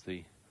 because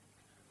the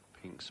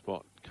pink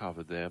spot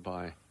covered there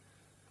by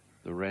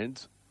the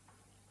reds.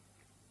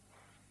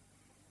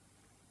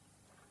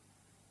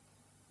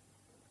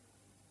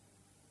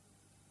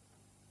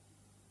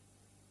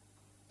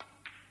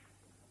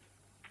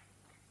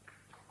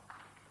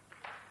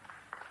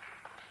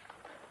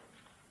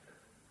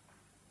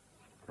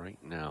 Break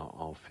now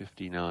of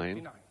 59.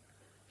 59.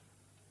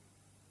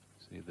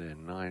 See there,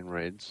 9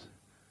 reds,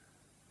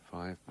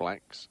 5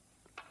 blacks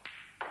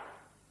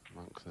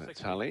amongst that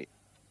 60. tally.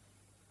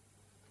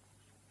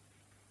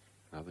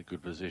 Another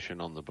good position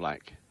on the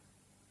black.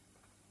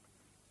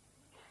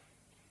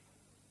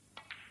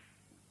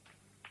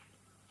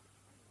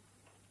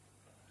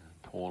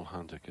 And Paul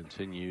Hunter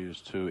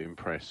continues to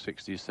impress.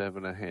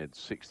 67 ahead,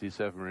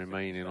 67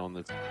 remaining on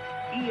the...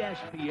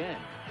 ESPN,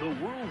 the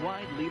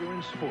worldwide leader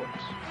in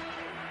sports.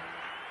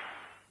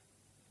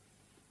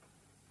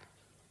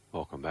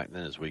 Welcome back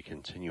then as we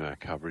continue our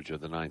coverage of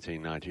the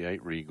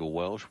 1998 Regal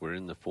Welsh. We're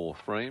in the 4th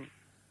frame.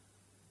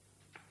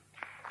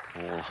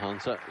 Paul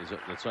Hunter is at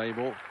the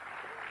table.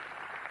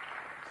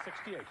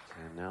 68.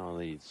 And now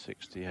leads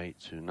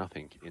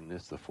 68-0 in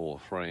this, the 4th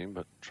frame,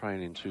 but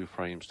trailing 2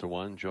 frames to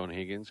 1. John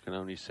Higgins can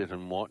only sit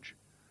and watch.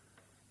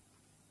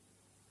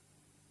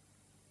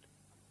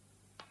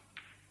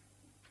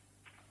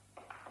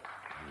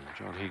 And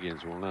John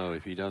Higgins will know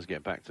if he does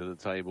get back to the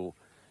table,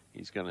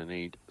 he's going to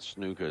need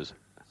snookers.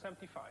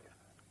 75.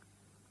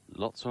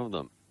 Lots of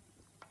them.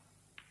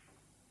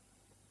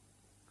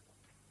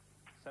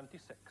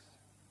 76.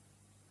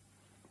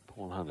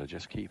 Paul Hunter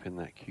just keeping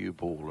that cue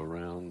ball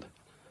around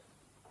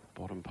the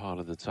bottom part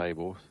of the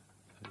table.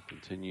 So he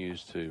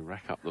continues to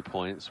rack up the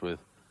points with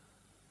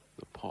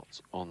the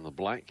pots on the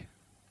black.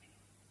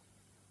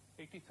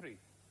 83.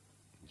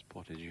 He's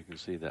potted, you can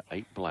see that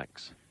 8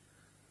 blacks.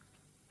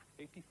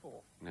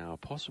 84. Now a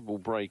possible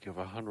break of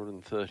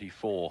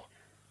 134.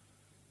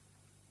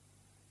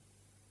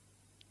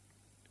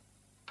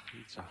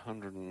 It's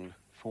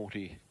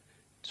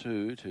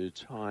 142 to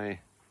tie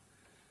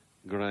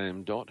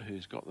Graham Dott,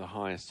 who's got the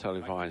highest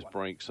televised 91.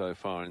 break so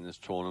far in this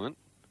tournament,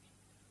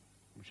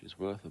 which is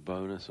worth a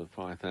bonus of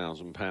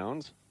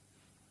 £5,000.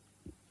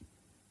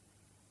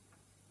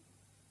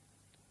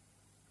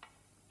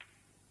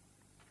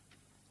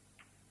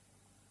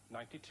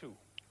 $92.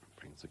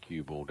 Brings the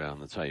cue ball down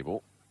the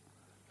table.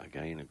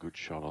 Again, a good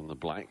shot on the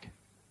black.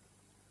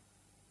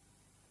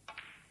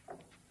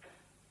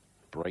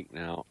 Break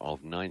now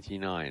of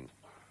 99.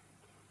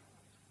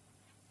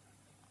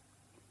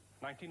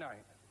 99.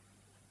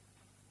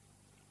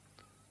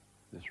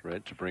 This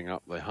red to bring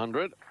up the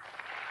 100.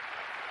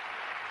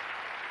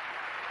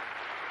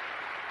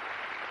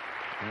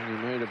 And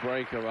he made a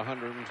break of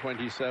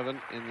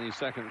 127 in the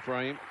 2nd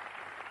frame.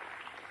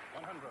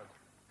 100.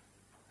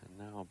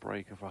 And now a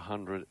break of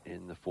 100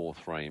 in the 4th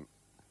frame.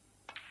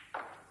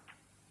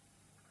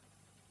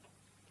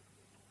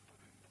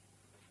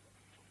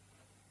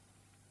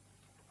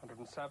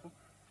 107.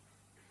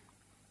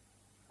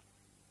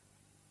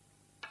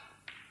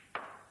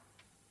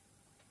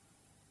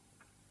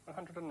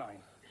 109.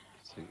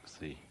 Sinks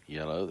the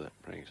yellow, that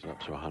brings it up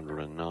to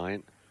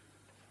 109.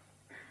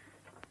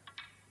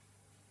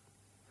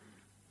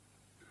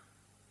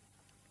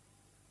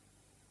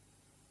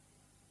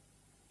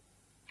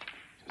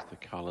 Just the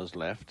colours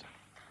left.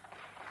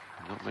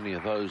 Not many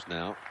of those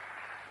now.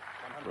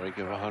 Break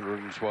of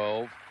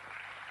 112.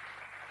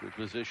 Good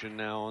position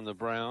now on the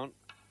brown.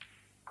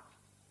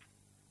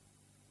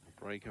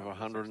 Break of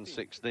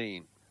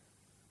 116.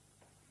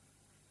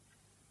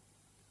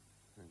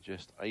 And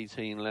just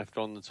 18 left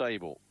on the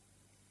table.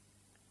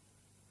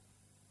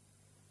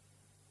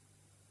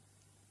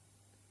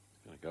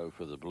 Going to go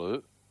for the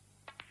blue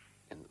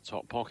in the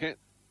top pocket.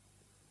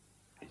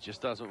 It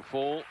just doesn't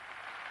fall,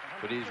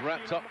 but he's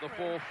wrapped up the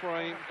fourth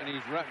frame and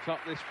he's wrapped up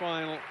this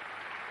final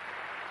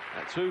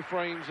at 2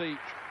 frames each.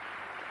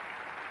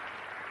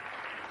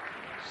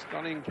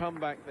 Stunning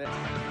comeback there.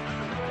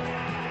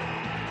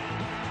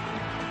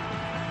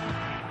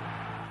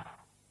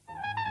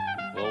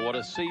 Well, what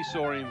a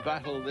seesawing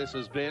battle this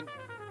has been.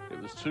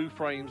 It was 2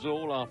 frames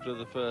all after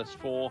the first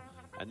 4,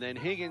 and then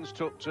Higgins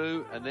took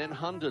 2, and then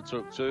Hunter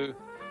took 2.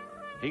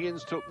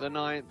 Higgins took the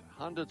 9th,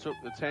 Hunter took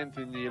the 10th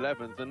in the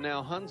 11th, and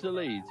now Hunter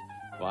leads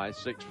by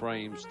 6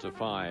 frames to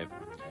 5.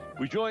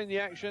 We join the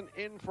action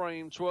in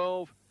frame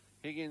 12.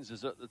 Higgins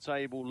is at the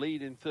table,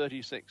 leading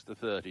 36 to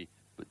 30,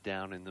 but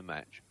down in the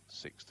match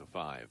 6 to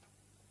 5.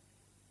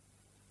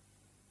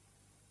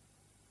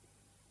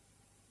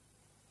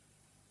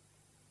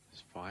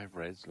 There's 5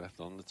 reds left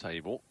on the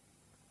table.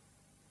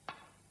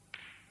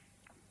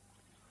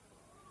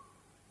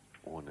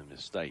 One a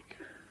mistake.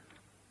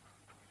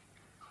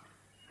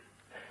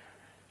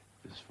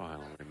 This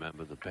final,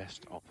 remember, the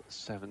best of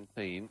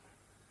 17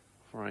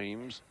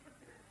 frames.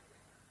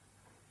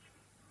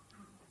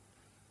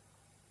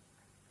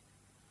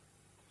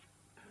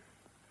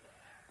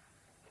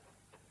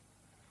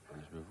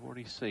 As we've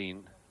already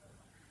seen,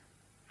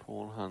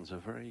 Paul Hunter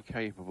very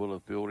capable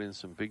of building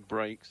some big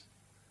breaks.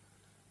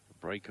 A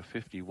break of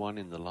 51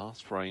 in the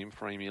last frame,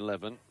 frame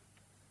 11.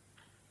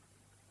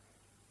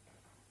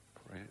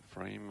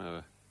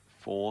 Frame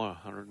 4,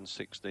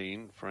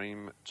 116.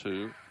 Frame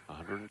 2,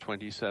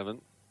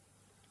 127.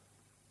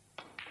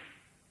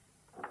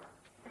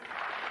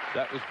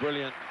 That was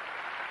brilliant.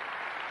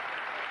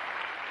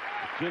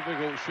 A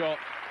difficult shot.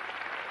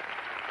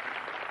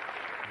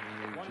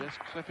 Just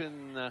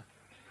clipping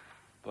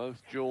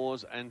both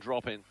jaws and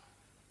dropping.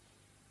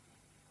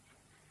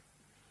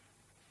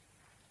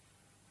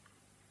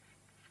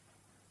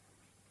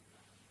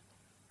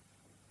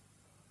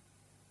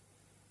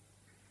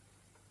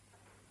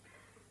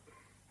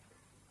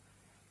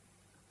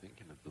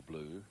 Thinking of the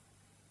blue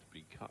to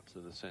be cut to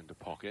the center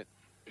pocket.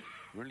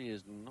 Really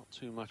is not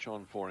too much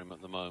on for him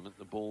at the moment.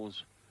 The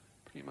ball's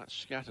pretty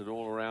much scattered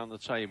all around the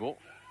table.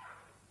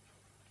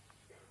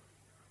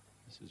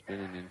 This has been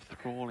an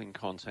enthralling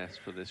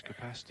contest for this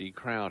capacity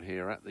crowd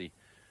here at the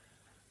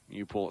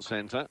Newport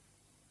Centre.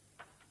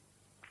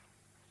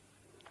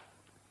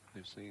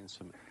 We've seen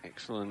some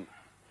excellent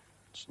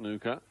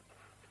snooker.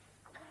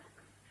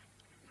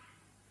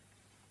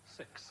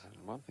 6.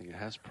 And one thing it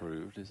has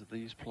proved is that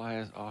these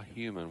players are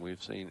human.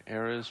 We've seen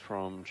errors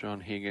from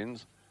John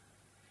Higgins.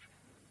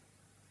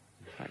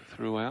 In fact,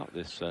 throughout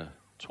this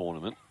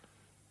tournament,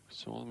 we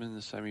saw them in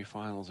the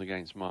semi-finals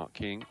against Mark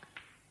King.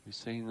 We've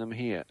seen them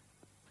here.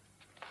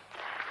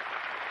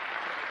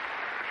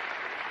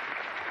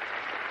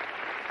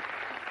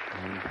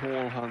 And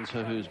Paul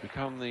Hunter, who's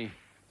become the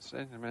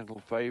sentimental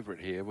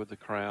favourite here with the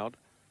crowd.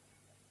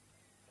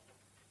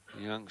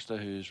 A youngster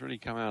who's really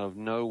come out of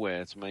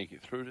nowhere to make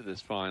it through to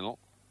this final.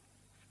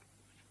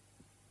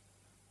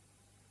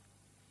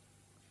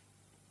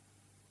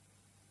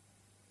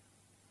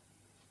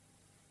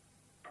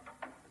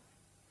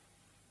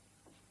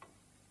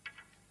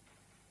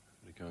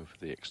 We go for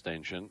the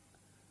extension.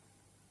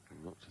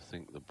 And look to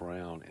think the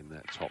brown in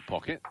that top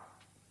pocket,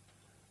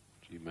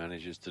 which he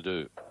manages to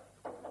do.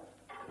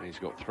 And he's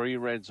got 3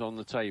 reds on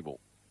the table.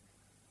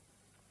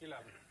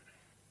 11.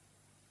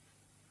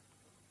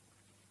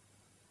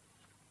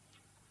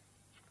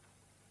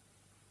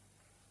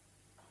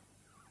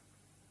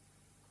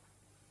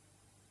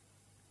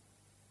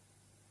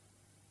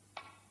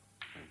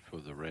 And for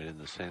the red in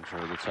the center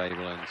of the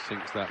table and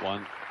sinks that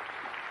one.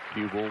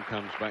 Cue ball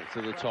comes back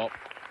to the top.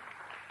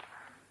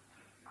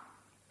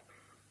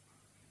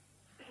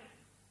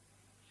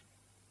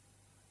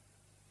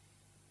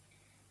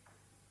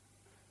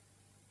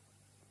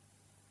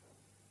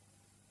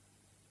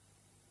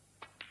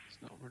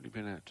 Not really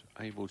been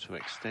able to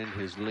extend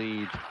his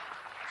lead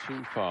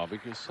too far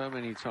because so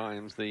many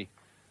times the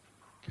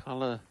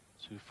colour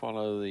to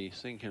follow the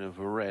sinking of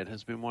a red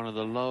has been one of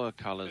the lower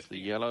colours, the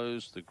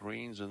yellows, the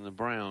greens and the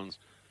browns.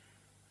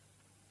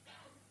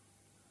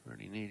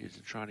 Really needed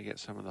to try to get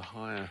some of the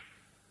higher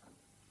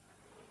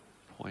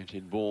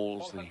pointed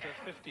balls, the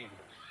 15.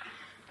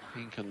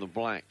 pink and the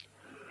black.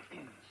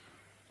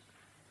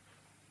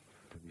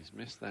 But he's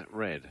missed that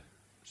red.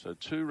 So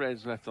 2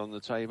 reds left on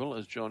the table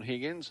as John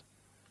Higgins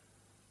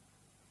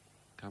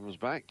comes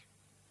back,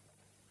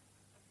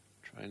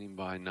 trailing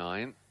by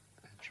 9 and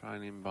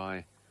trailing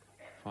by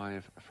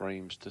 5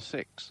 frames to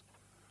 6.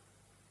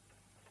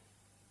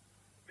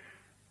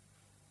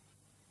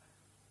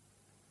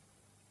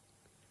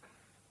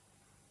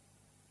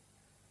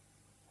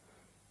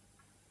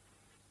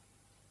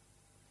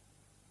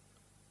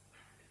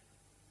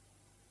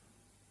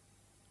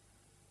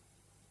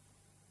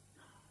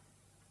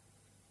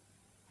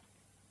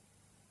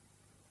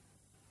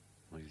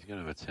 Well, he's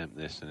going to attempt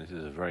this, and this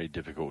is a very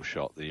difficult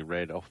shot. The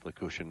red off the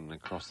cushion and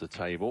across the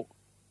table.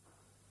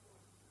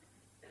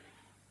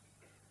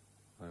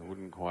 I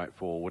wouldn't quite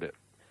forward it.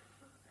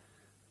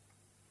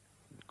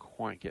 Didn't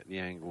quite get the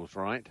angles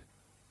right.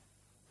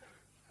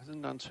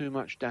 Hasn't done too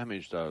much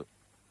damage, though.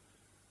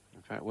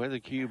 In fact, where the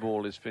cue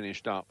ball is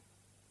finished up,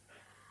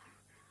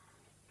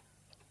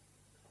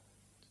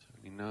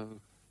 certainly no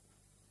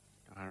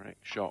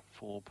direct shot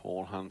for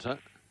Paul Hunter.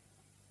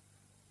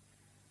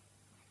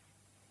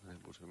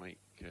 Able to make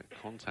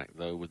contact,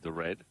 though, with the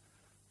red.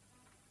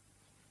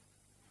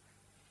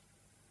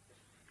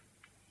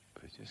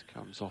 But it just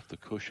comes off the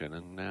cushion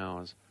and now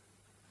has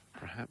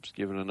perhaps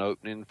given an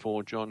opening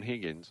for John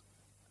Higgins.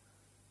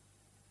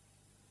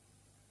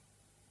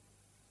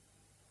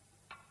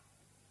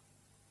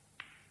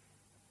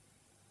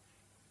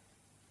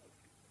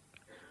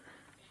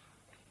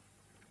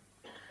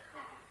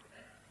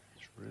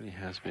 This really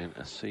has been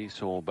a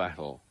seesaw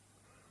battle.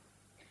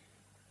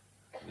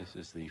 This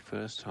is the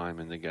first time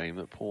in the game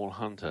that Paul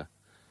Hunter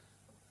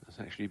has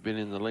actually been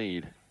in the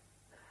lead.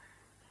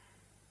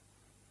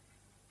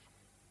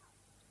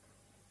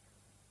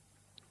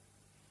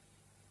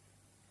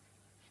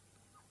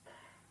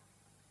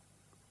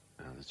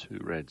 Now the two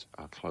reds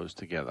are close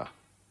together.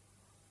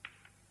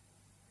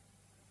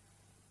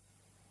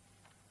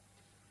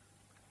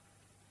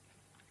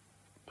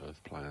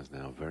 Both players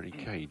now very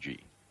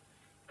cagey.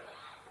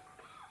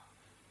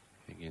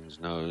 Higgins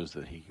knows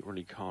that he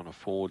really can't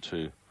afford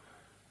to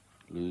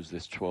lose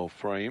this 12th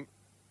frame.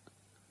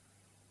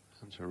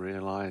 Hunter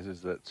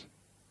realizes that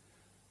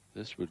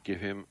this would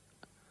give him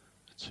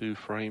a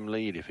 2-frame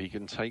lead if he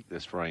can take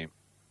this frame.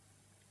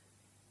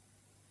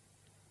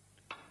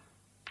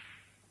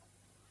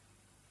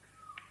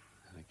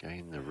 And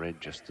again, the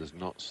red just does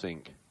not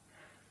sink.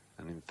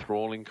 An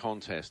enthralling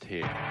contest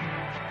here.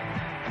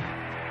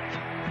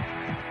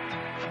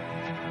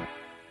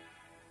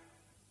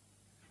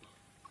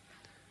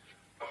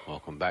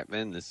 Welcome back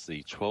then. This is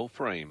the 12th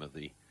frame of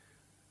the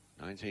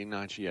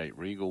 1998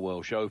 Regal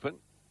Welsh Open.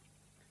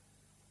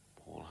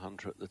 Paul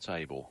Hunter at the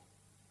table.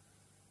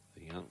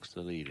 The youngster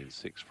leading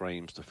 6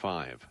 frames to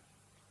 5.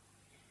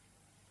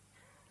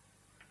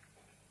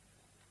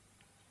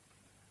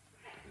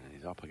 And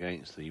he's up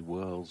against the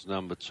world's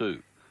number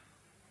 2.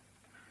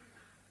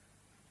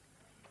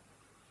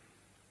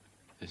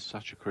 It's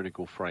such a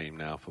critical frame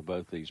now for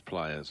both these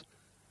players.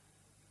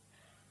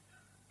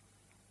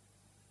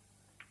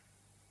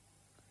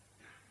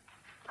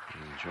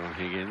 And John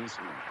Higgins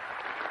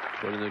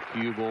putting the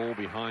cue ball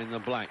behind the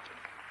black.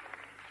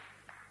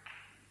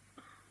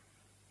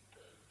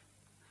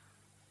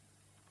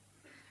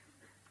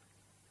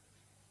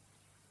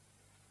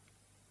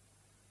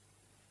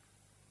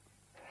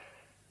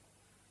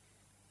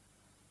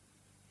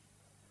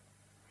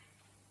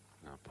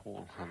 Now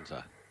Paul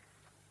Hunter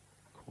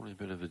caught a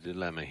bit of a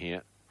dilemma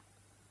here.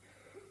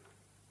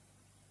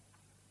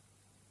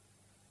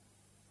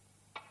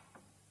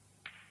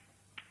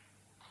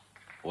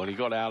 Well, he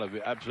got out of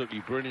it absolutely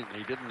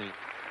brilliantly, didn't he?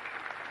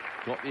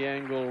 Got the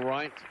angle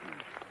right.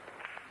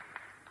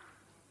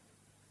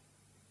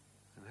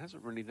 And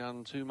hasn't really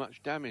done too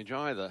much damage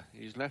either.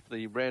 He's left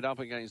the red up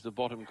against the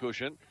bottom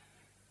cushion.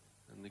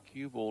 And the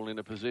cue ball in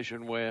a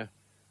position where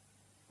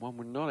one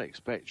would not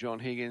expect John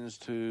Higgins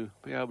to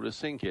be able to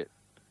sink it.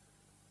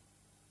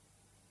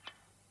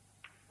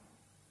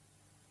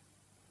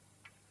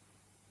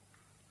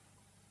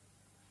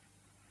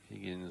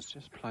 Higgins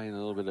just playing a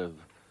little bit of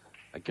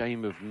a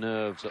game of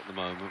nerves at the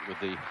moment with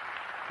the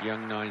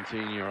young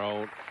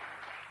 19-year-old.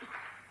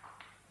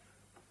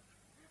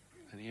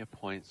 And here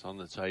points on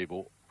the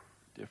table,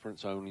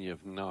 difference only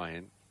of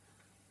 9.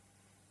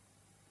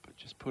 But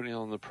just putting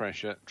on the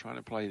pressure, trying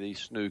to play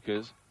these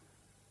snookers.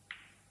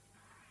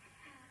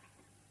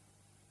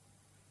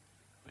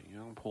 But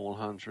young Paul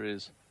Hunter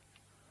is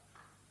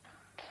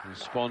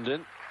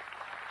responding.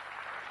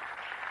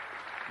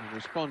 And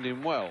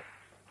responding well.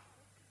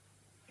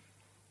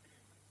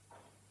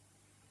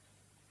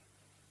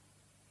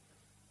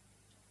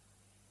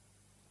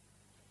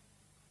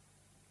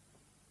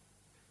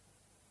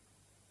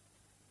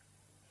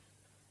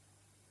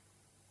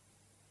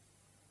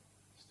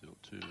 Still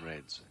 2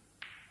 reds.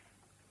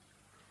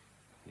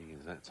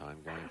 Higgins that time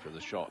going for the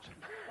shot.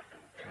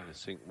 Trying to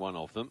sink one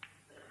of them.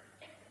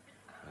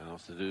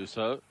 Fails to do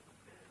so.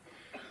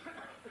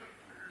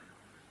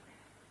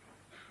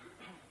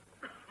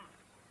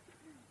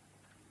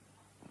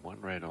 One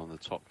red on the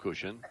top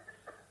cushion.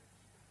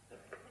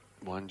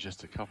 One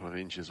just a couple of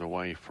inches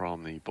away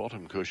from the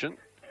bottom cushion.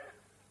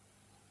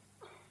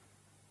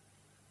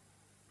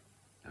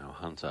 Now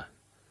Hunter.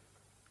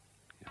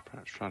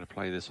 Perhaps try to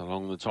play this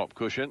along the top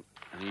cushion.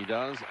 And he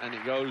does, and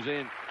it goes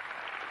in.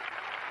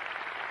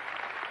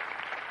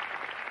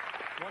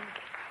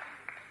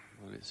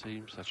 Well, it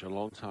seems such a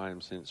long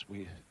time since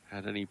we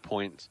had any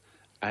points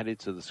added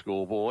to the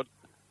scoreboard.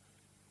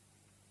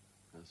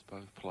 As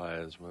both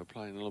players were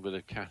playing a little bit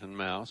of cat and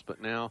mouse,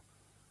 but now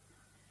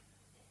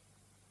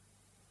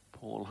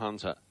Paul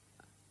Hunter,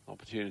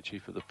 opportunity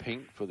for the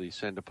pink for the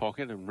centre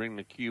pocket and bring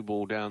the cue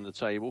ball down the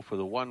table for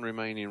the one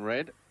remaining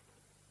red.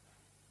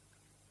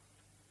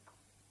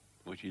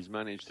 which he's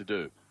managed to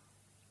do.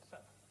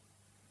 7.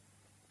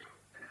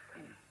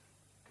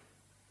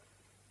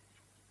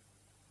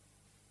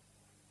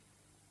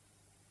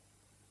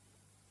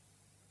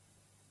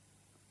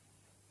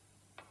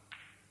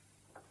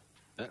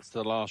 That's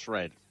the last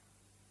red.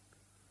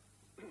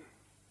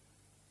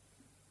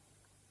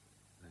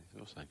 He's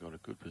also got a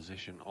good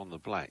position on the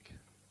black.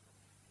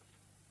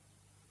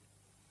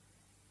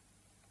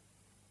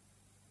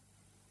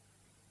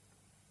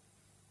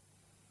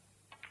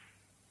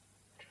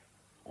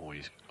 Oh,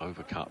 he's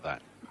overcut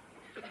that.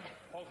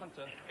 Paul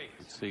Hunter, 8. You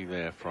can see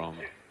there from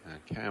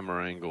a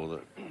camera angle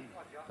that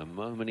the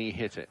moment he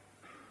hit it,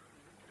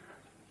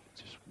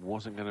 it just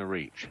wasn't going to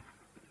reach.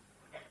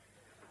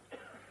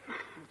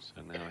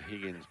 So now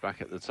Higgins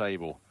back at the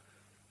table.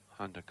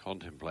 Hunter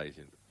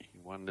contemplating. He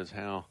wonders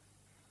how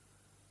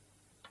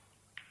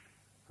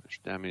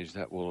much damage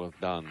that will have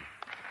done.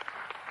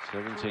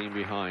 17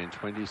 behind,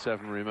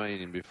 27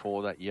 remaining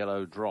before that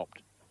yellow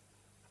dropped.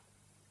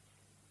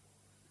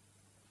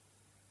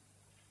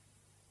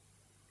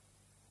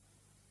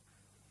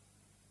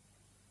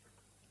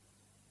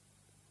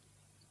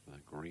 The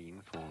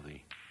green for the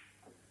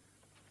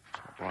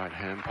top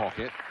right-hand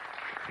pocket.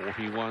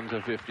 41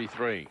 to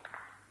 53.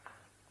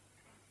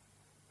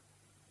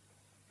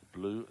 The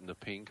blue and the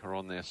pink are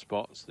on their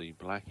spots. The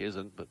black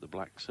isn't, but the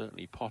black's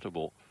certainly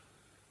potable.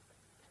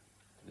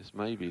 This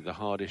may be the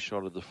hardest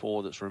shot of the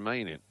 4 that's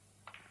remaining.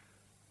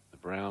 The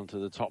brown to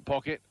the top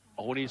pocket.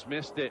 Oh, and he's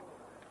missed it.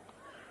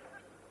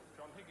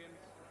 John Higgins,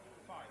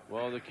 5.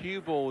 Well, the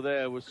cue ball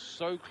there was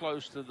so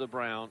close to the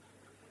brown.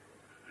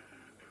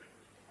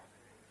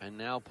 And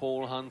now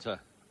Paul Hunter.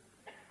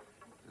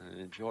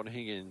 And John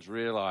Higgins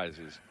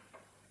realizes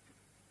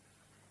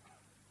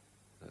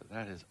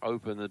that has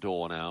opened the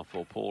door now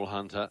for Paul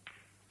Hunter.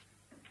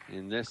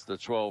 In this, the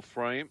 12th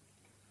frame.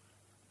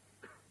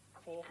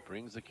 4.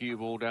 Brings the cue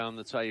ball down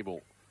the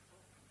table.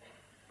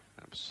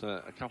 Perhaps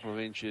a couple of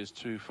inches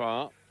too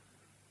far,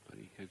 but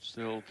he could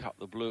still cut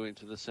the blue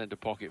into the center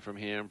pocket from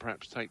here and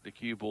perhaps take the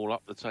cue ball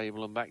up the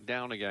table and back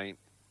down again.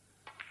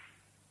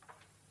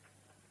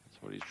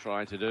 That's what he's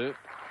tried to do.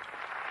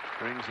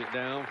 Brings it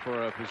down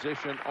for a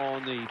position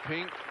on the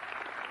pink.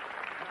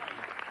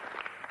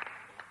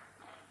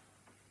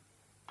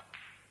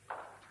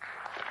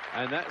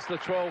 And that's the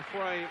 12th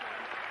frame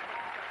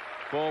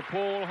for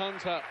Paul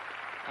Hunter.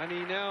 And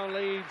he now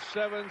leads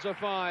 7 to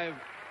 5.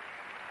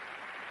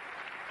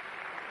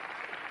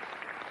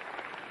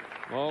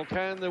 Well,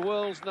 can the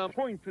world's number...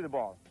 Point to the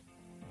ball.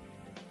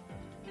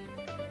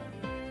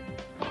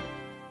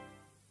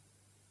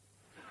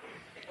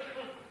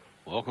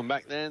 Welcome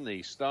back then,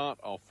 the start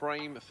of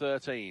frame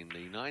 13,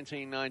 the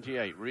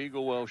 1998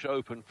 Regal Welsh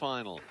Open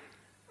final.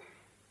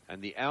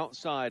 And the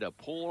outsider,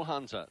 Paul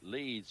Hunter,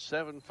 leads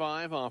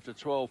 7-5 after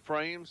 12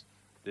 frames.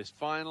 This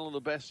final, the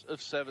best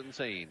of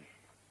 17.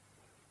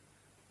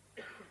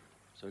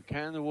 So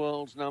can the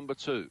world's number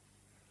 2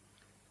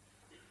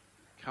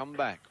 come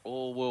back,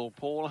 or will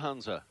Paul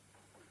Hunter,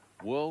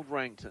 world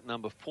ranked at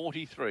number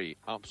 43,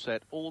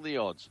 upset all the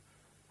odds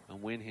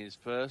and win his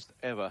first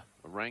ever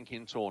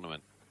ranking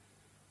tournament?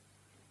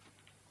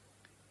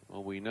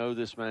 Well, we know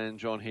this man,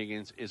 John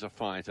Higgins, is a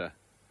fighter.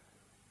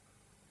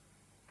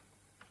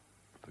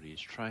 But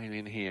he's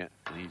trailing here,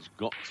 and he's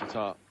got to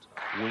start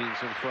winning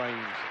some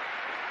frames.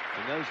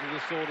 And those are the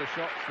sort of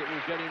shots that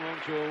will get him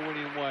onto a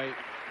winning way.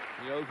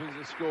 He opens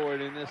the scoring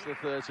in this, the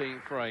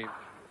 13th frame.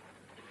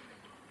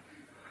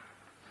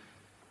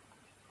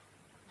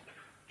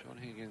 John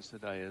Higgins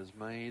today has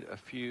made a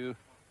few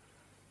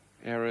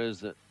errors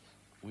that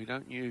we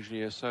don't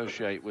usually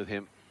associate with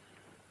him.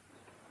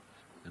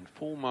 And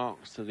full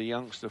marks to the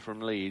youngster from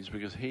Leeds,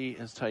 because he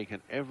has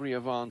taken every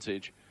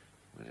advantage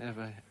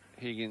whenever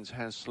Higgins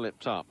has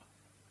slipped up.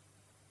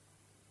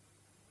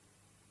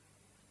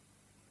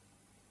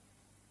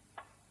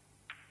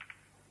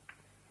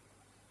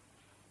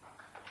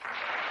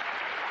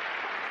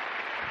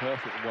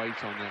 Perfect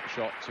weight on that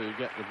shot to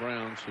get the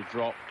brown to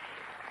drop.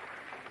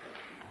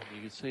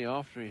 You can see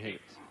after he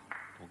hit,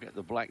 or get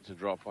the black to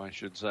drop, I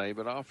should say,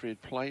 but after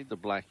he'd played the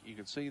black, you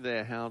can see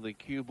there how the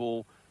cue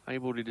ball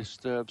able to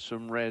disturb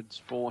some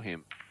reds for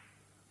him.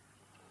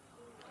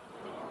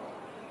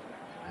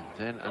 And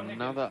then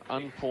another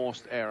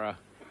unforced error.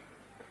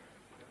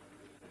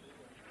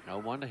 No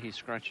wonder he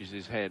scratches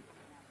his head.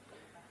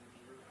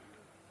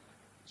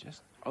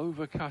 Just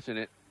overcutting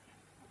it.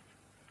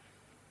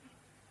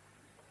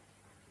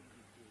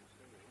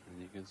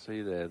 And you can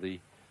see there the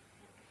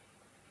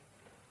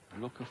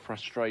look of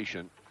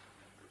frustration.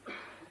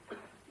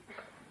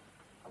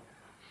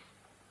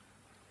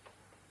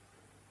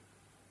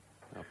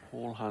 Now,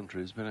 Paul Hunter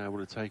has been able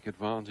to take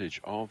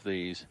advantage of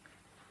these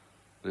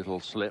little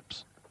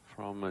slips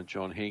from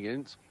John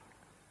Higgins.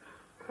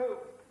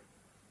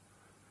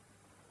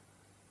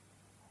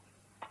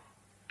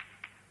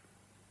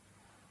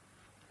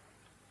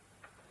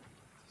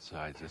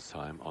 Decides this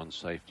time on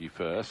safety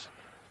first.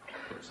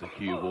 Puts the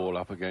cue ball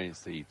up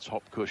against the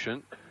top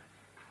cushion.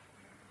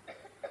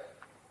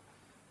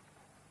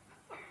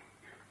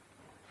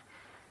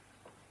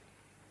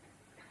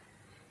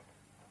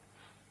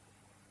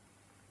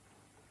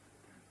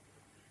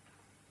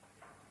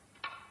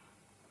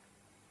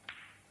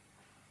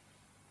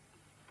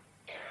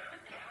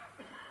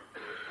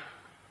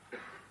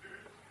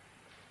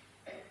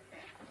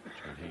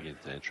 Higgins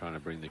there trying to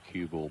bring the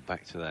cue ball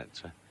back to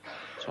that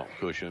top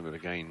cushion, but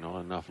again,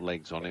 not enough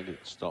legs on it. It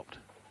stopped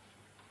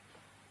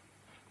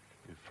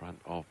in front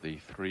of the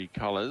three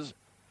colours.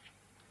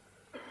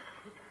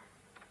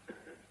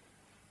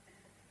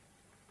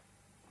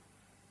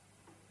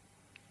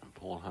 And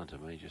Paul Hunter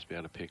may just be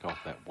able to pick off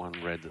that one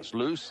red that's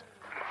loose.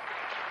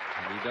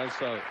 And he does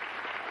so.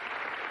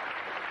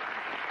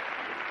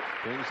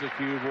 Brings the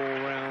cue ball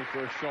round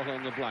for a shot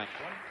on the black.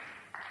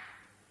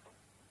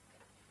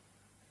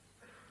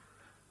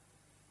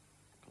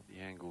 Got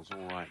the angles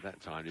all right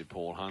that time, did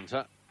Paul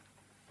Hunter.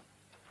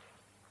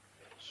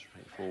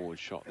 Straightforward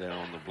shot there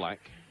on the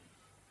black.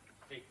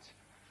 8.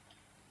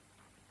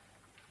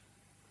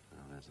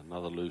 Now there's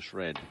another loose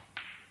red.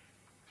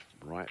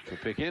 Right for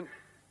picking.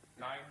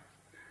 9.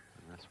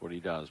 And that's what he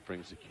does.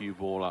 Brings the cue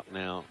ball up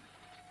now.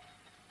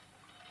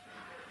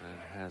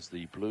 And has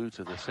the blue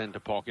to the centre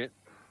pocket.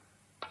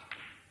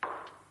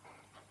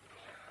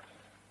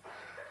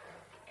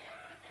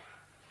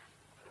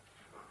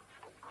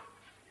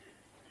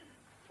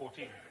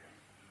 14.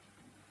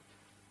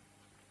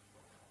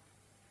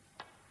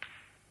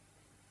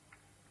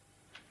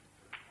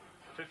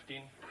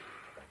 15.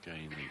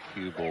 Again, the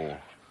cue ball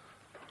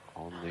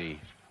on the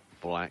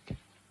black.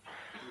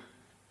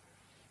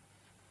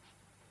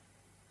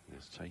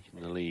 He's taking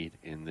the lead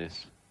in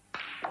this,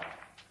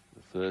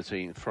 the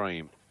 13th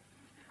frame.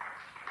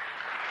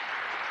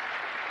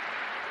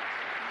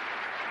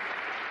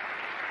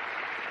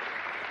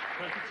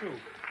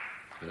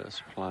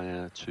 First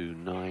player to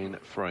 9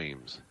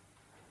 frames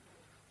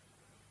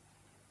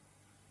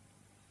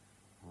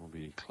will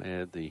be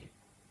declared the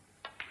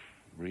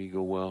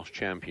Regal Welsh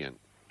champion.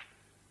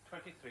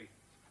 23.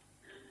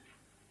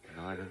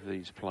 9 of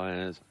these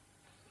players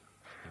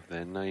have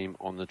their name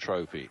on the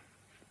trophy.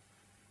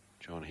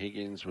 John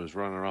Higgins was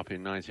runner-up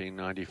in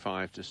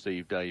 1995 to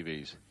Steve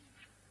Davies.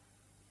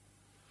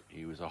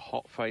 He was a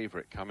hot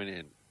favourite coming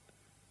in.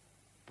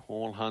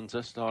 Paul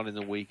Hunter starting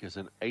the week as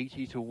an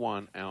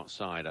 80-1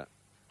 outsider.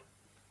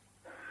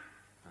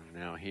 And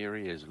now here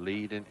he is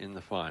leading in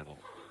the final.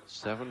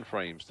 7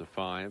 frames to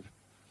 5.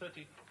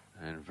 30.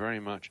 And very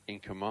much in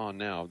command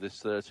now of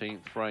this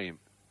 13th frame.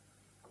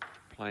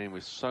 Playing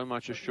with so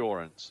much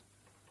assurance.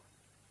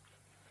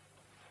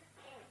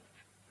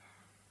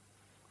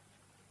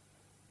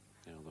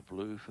 Now the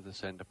blue for the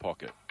centre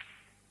pocket.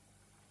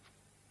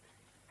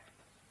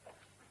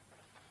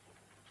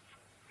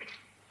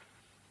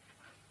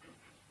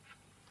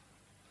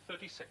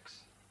 $36.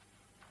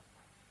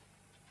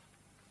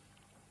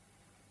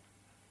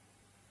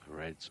 The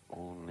reds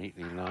all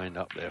neatly lined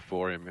up there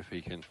for him if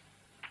he can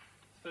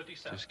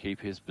 37. just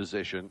keep his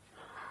position.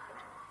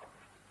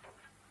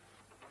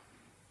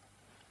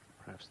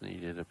 Perhaps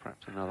needed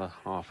perhaps another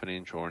half an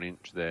inch or an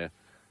inch there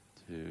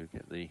to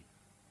get the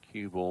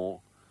cue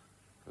ball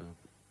for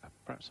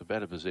perhaps a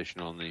better position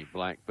on the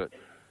black, but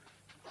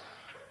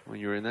when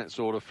you're in that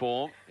sort of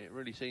form, it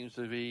really seems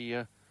to be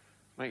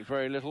make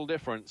very little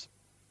difference.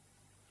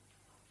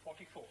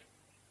 44.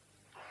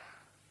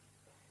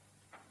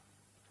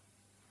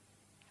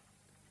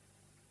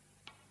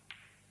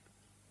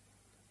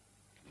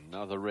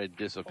 Another red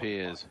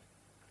disappears.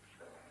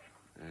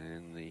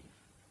 And the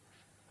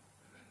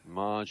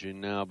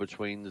margin now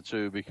between the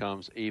two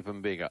becomes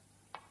even bigger.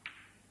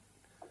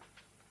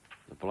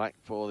 The black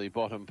for the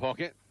bottom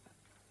pocket.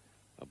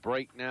 A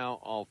break now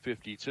of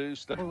 52.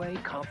 LA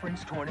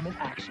Conference Tournament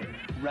action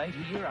right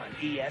here on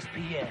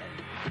ESPN.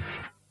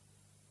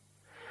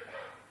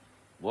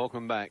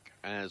 Welcome back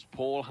as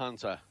Paul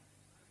Hunter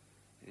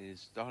is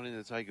starting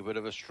to take a bit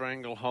of a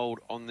stranglehold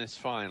on this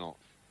final.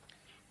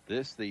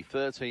 This, the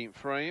 13th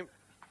frame.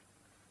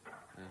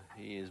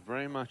 He is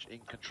very much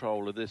in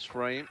control of this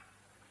frame.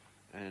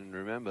 And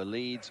remember,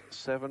 leads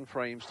 7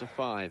 frames to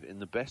 5 in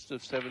the best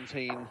of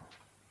 17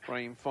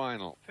 frame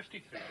final.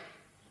 53.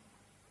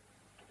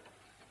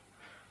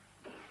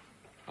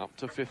 Up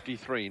to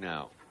 53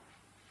 now.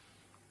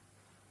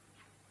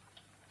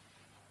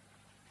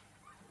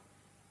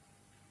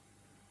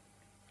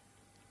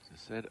 As I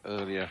said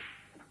earlier,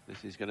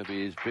 this is going to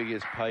be his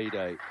biggest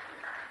payday.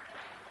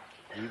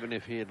 Even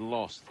if he had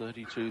lost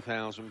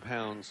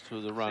 £32,000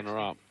 to the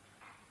runner-up,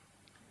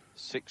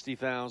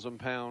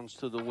 £60,000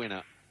 to the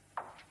winner.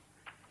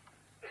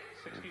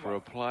 And for a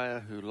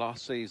player who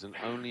last season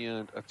only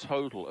earned a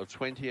total of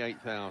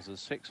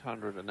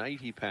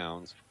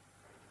 £28,680,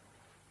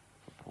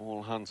 for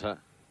Paul Hunter,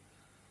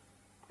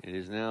 it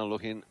is now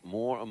looking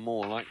more and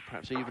more like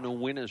perhaps even a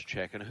winner's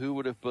check. And who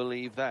would have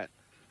believed that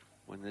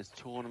when this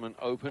tournament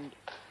opened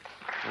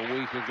a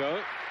week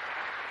ago?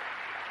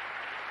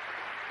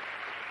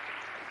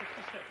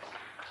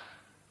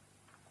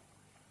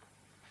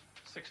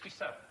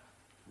 67.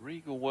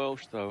 Regal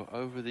Welsh, though,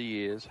 over the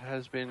years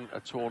has been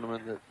a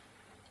tournament that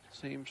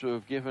seems to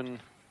have given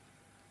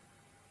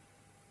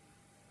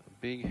a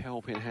big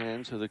helping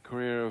hand to the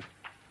career of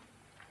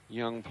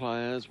young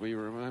players. We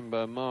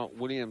remember Mark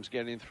Williams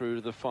getting through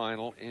to the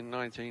final in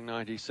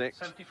 1996.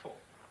 74.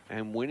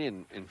 And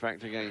winning, in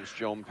fact, against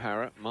John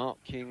Parrott.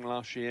 Mark King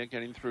last year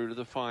getting through to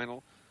the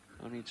final,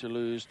 only to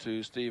lose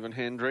to Stephen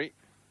Hendry.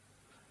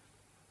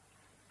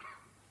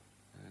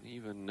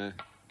 Even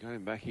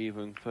going back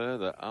even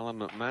further, Alan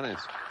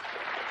McManus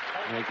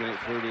making it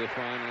through to the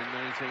final in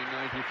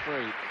 1993.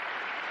 And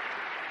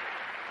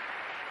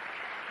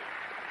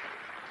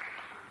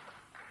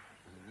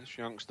this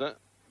youngster,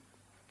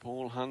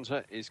 Paul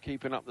Hunter, is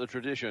keeping up the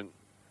tradition.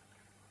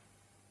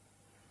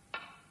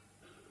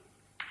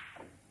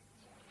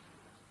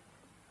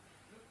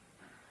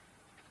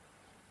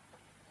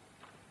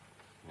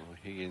 Well,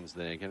 Higgins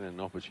there getting an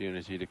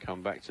opportunity to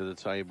come back to the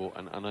table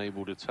and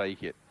unable to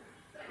take it.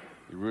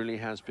 It really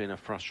has been a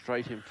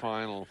frustrating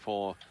final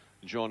for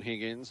John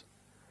Higgins.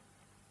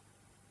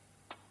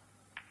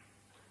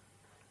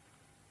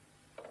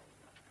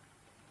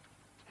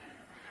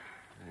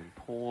 And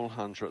Paul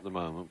Hunter at the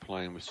moment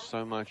playing with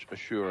so much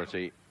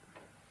assurity.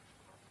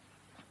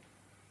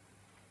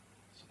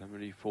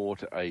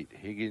 74-8.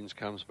 Higgins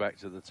comes back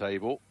to the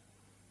table.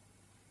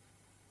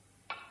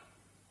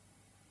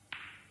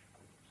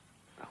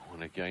 Oh,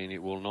 and again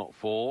it will not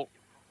fall.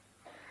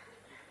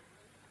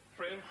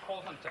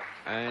 Paul Hunter.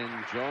 And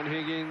John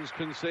Higgins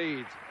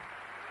concedes.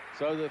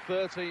 So the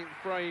 13th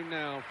frame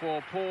now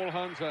for Paul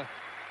Hunter.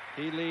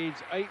 He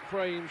leads 8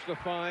 frames to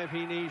 5.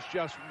 He needs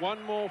just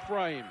one more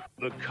frame.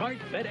 The Kart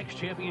FedEx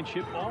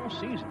Championship all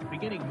season,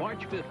 beginning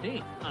March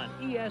 15th on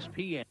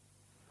ESPN.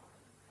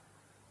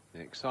 The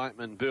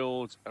excitement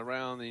builds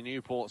around the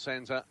Newport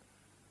Centre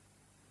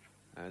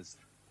as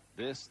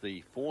this,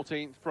 the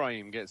 14th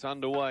frame, gets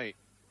underway.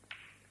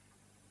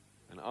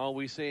 And are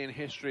we seeing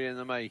history in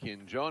the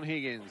making? John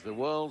Higgins, the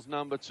world's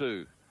number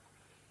 2,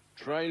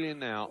 trailing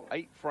now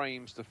 8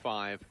 frames to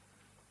 5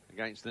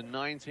 against the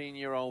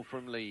 19-year-old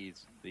from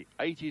Leeds, the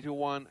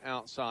 80-1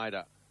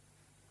 outsider,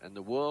 and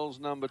the world's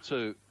number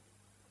 2,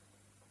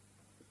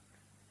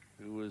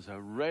 who was a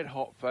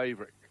red-hot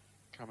favourite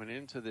coming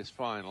into this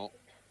final,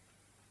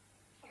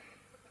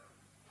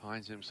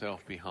 finds himself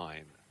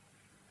behind.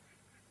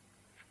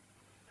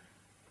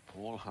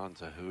 Paul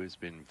Hunter, who has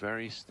been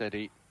very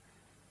steady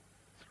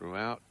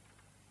throughout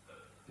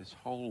this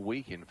whole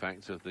week, in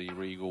fact, of the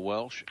Regal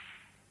Welsh.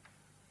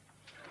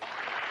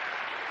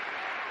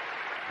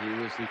 He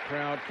was the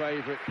crowd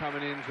favourite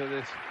coming into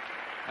this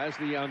as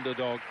the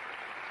underdog.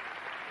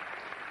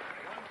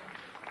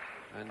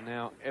 And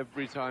now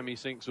every time he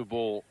sinks a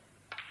ball,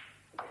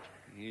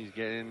 he's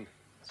getting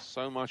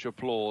so much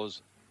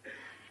applause.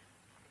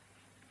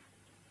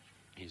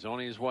 He's on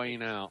his way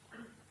now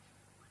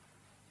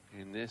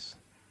in this,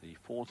 the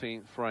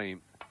 14th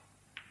frame.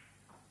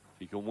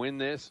 If he can win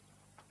this,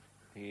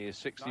 he is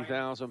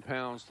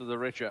 £60,000 to the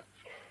richer.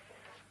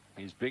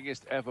 His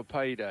biggest ever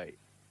payday.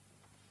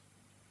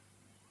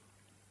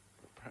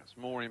 But perhaps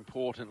more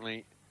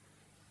importantly,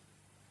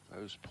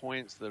 those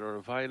points that are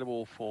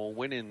available for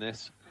winning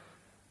this,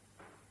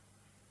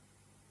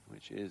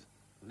 which is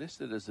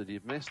listed as a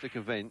domestic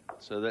event,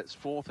 so that's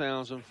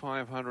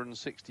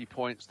 4,560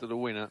 points to the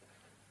winner,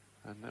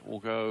 and that will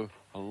go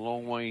a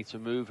long way to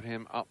move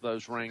him up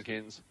those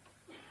rankings.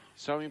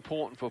 So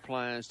important for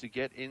players to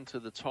get into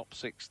the top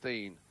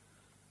 16,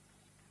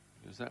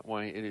 because that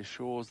way it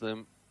assures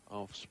them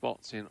of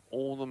spots in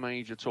all the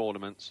major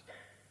tournaments,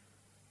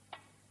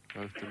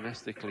 both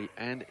domestically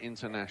and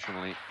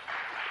internationally.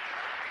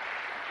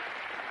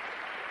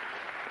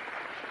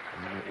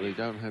 And they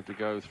don't have to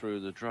go through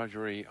the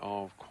drudgery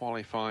of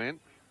qualifying,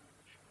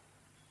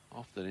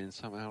 often in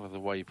some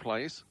out-of-the-way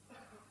place.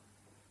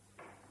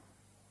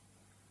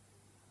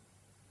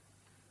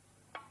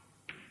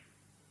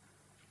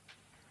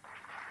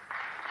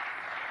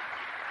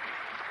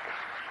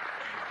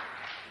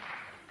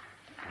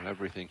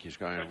 Everything is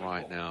going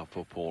right now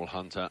for Paul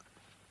Hunter.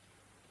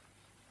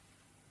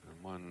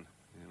 And one,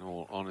 in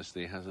all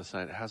honesty, as I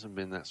say, it hasn't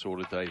been that sort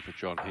of day for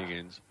John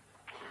Higgins.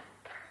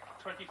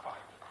 25.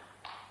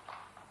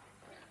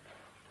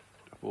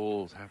 The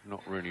balls have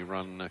not really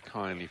run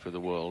kindly for the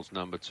world's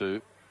number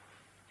 2.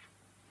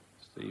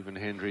 Stephen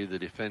Hendry, the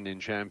defending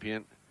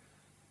champion,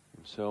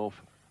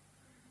 himself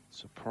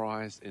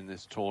surprised in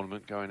this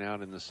tournament, going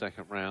out in the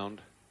second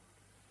round.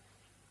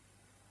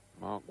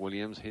 Mark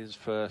Williams, his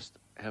first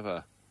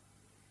ever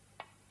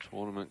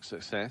tournament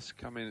success,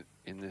 coming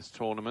in this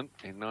tournament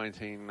in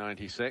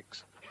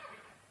 1996.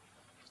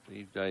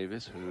 Steve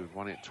Davis, who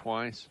won it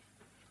twice.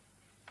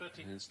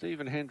 30. And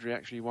Stephen Hendry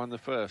actually won the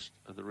first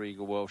of the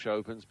Regal Welsh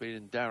Opens,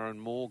 beating Darren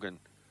Morgan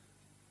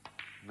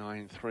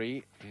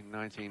 9-3 in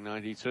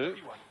 1992.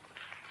 31.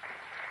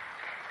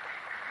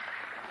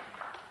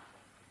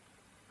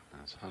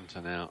 That's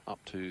Hunter now up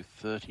to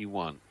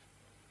 31.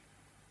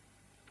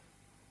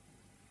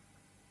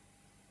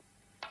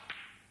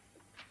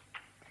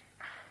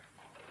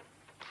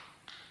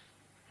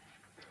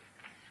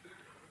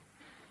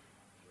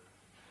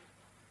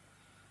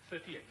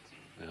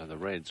 Now the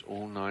reds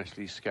all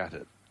nicely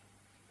scattered.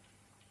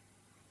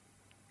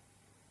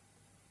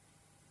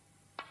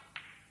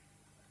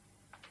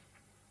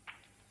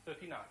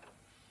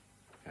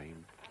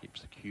 Game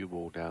keeps the cue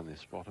ball down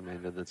this bottom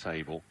end of the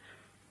table.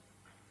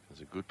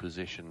 There's a good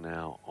position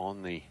now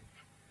on the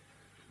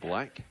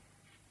black.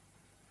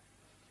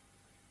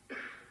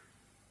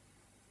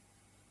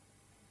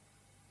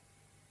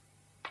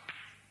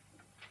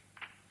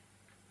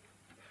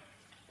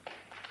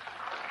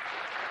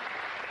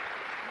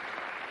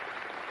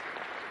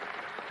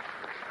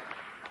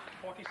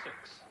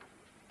 46.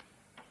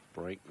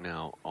 Break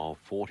now of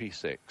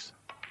 46.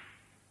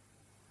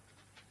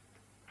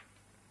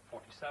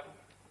 47.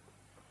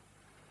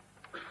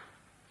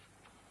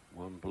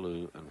 1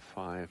 blue and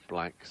 5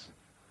 blacks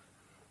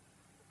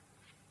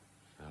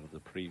out of the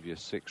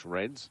previous 6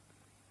 reds.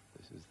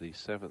 This is the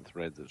 7th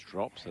red that's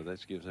dropped, so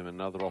this gives him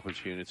another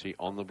opportunity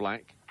on the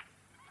black.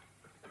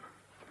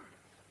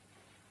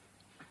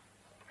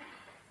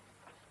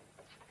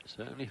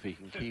 Certainly if he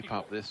can keep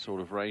up this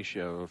sort of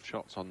ratio of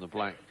shots on the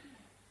black,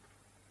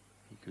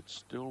 he could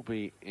still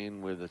be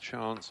in with a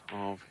chance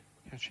of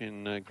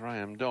catching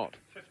Graham Dott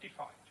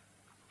 55.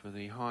 for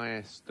the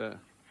highest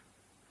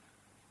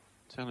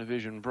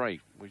television break,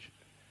 which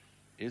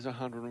is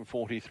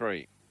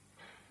 143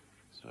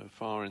 so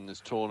far in this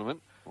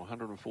tournament, or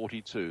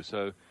 142.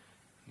 So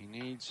he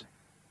needs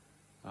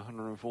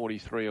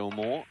 143 or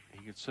more.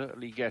 He could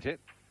certainly get it.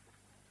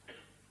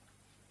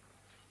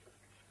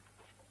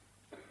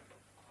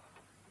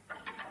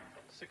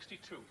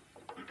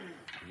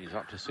 He's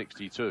up to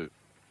 62. You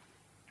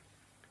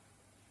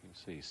can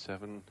see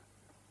 7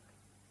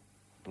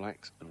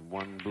 blacks and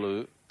 1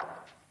 blue.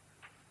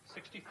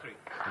 63.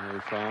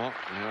 So far,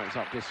 now it's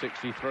up to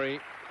 63.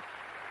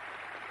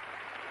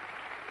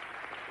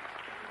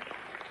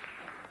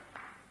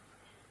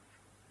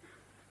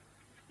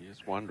 You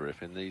just wonder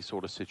if in these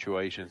sort of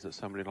situations that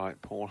somebody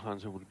like Paul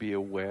Hunter would be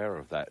aware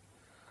of that.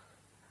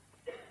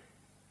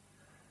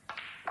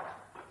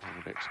 I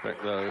would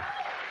expect, though,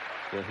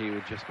 that he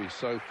would just be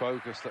so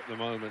focused at the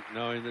moment,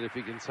 knowing that if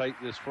he can take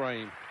this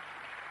frame,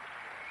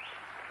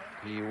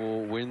 he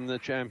will win the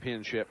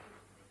championship.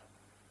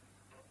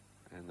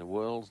 And the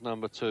world's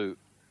number 2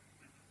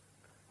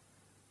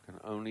 can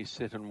only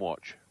sit and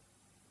watch.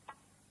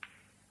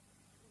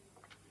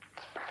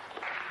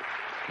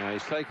 Now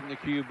he's taken the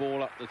cue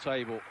ball up the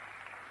table.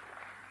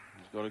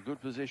 He's got a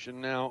good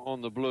position now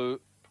on the blue.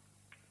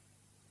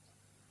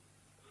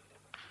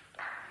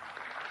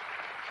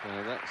 So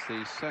that's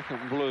the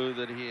 2nd blue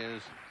that he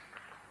has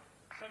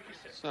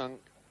 76. sunk.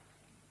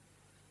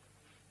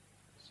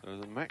 So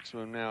the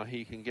maximum now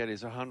he can get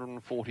is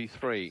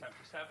 143.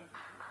 77.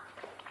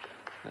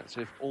 That's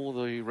if all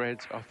the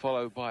reds are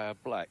followed by a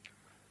black.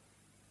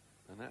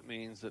 And that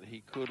means that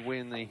he could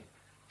win the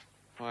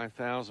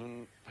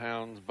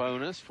 £5,000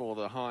 bonus for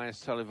the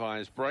highest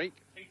televised break.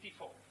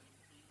 84.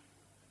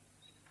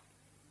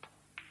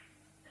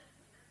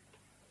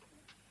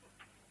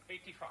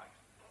 85.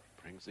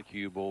 Brings the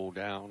cue ball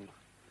down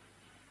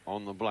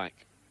on the black.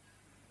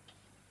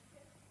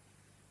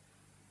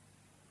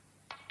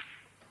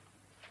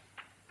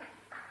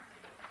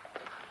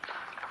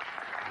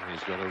 And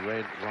he's got a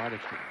red right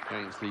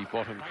against the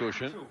bottom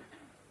cushion. 92.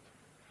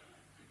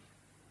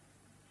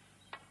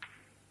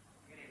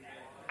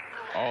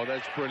 Oh,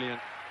 that's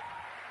brilliant.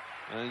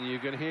 And you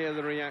can hear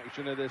the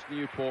reaction of this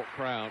Newport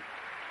crowd.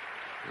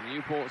 The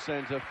Newport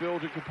Centre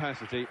filled to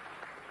capacity.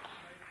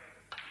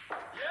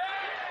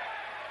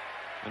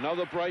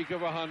 Another break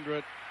of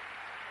 100.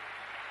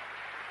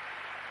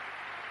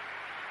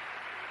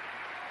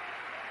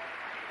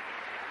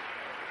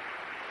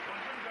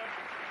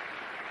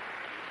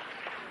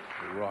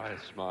 A wry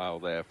smile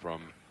there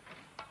from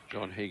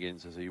John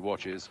Higgins as he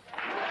watches.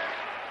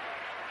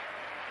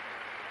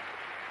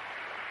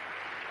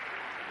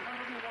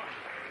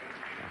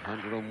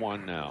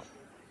 101 now.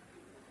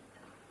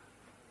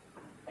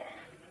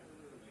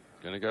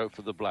 Going to go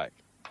for the black.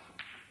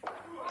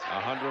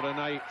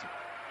 108.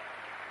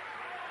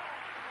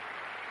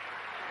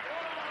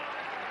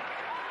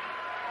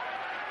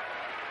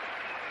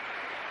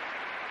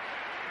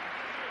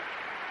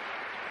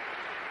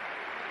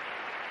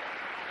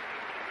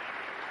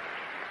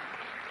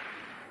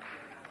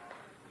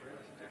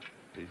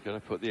 He's going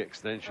to put the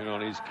extension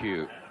on his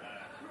cue.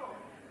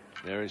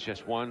 There is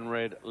just 1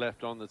 red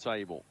left on the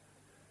table.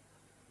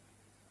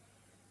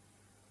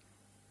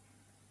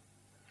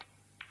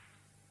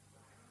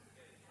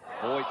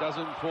 Oh, it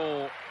doesn't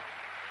fall.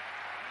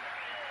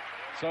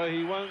 So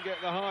he won't get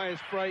the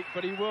highest break,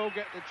 but he will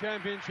get the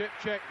championship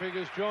check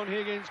because John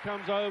Higgins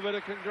comes over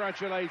to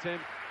congratulate him.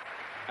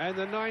 And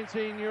the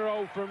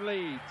 19-year-old from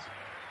Leeds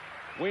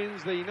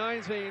wins the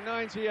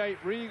 1998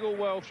 Regal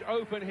Welsh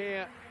Open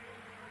here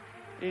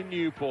in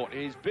Newport.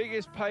 His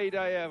biggest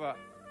payday ever.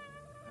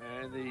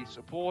 And the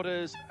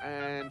supporters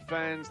and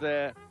fans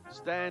there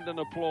stand and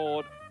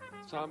applaud.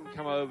 Some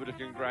come over to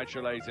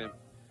congratulate him.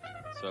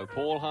 So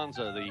Paul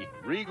Hunter, the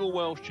Regal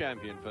Welsh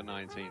champion for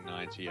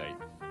 1998.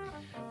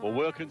 Well,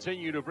 we'll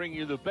continue to bring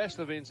you the best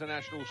of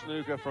international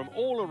snooker from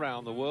all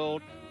around the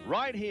world,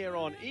 right here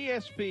on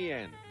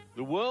ESPN,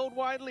 the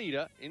worldwide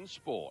leader in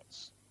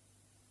sports.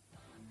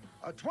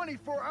 A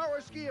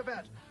 24-hour ski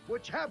event,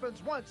 which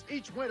happens once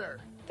each winter.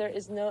 There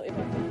is no...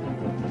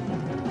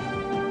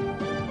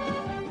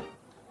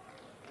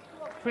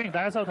 歡迎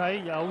大家收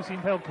睇有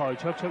線體育台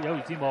桌桌友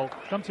誼節目。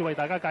今次為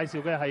大家介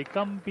紹嘅係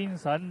金邊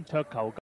省桌球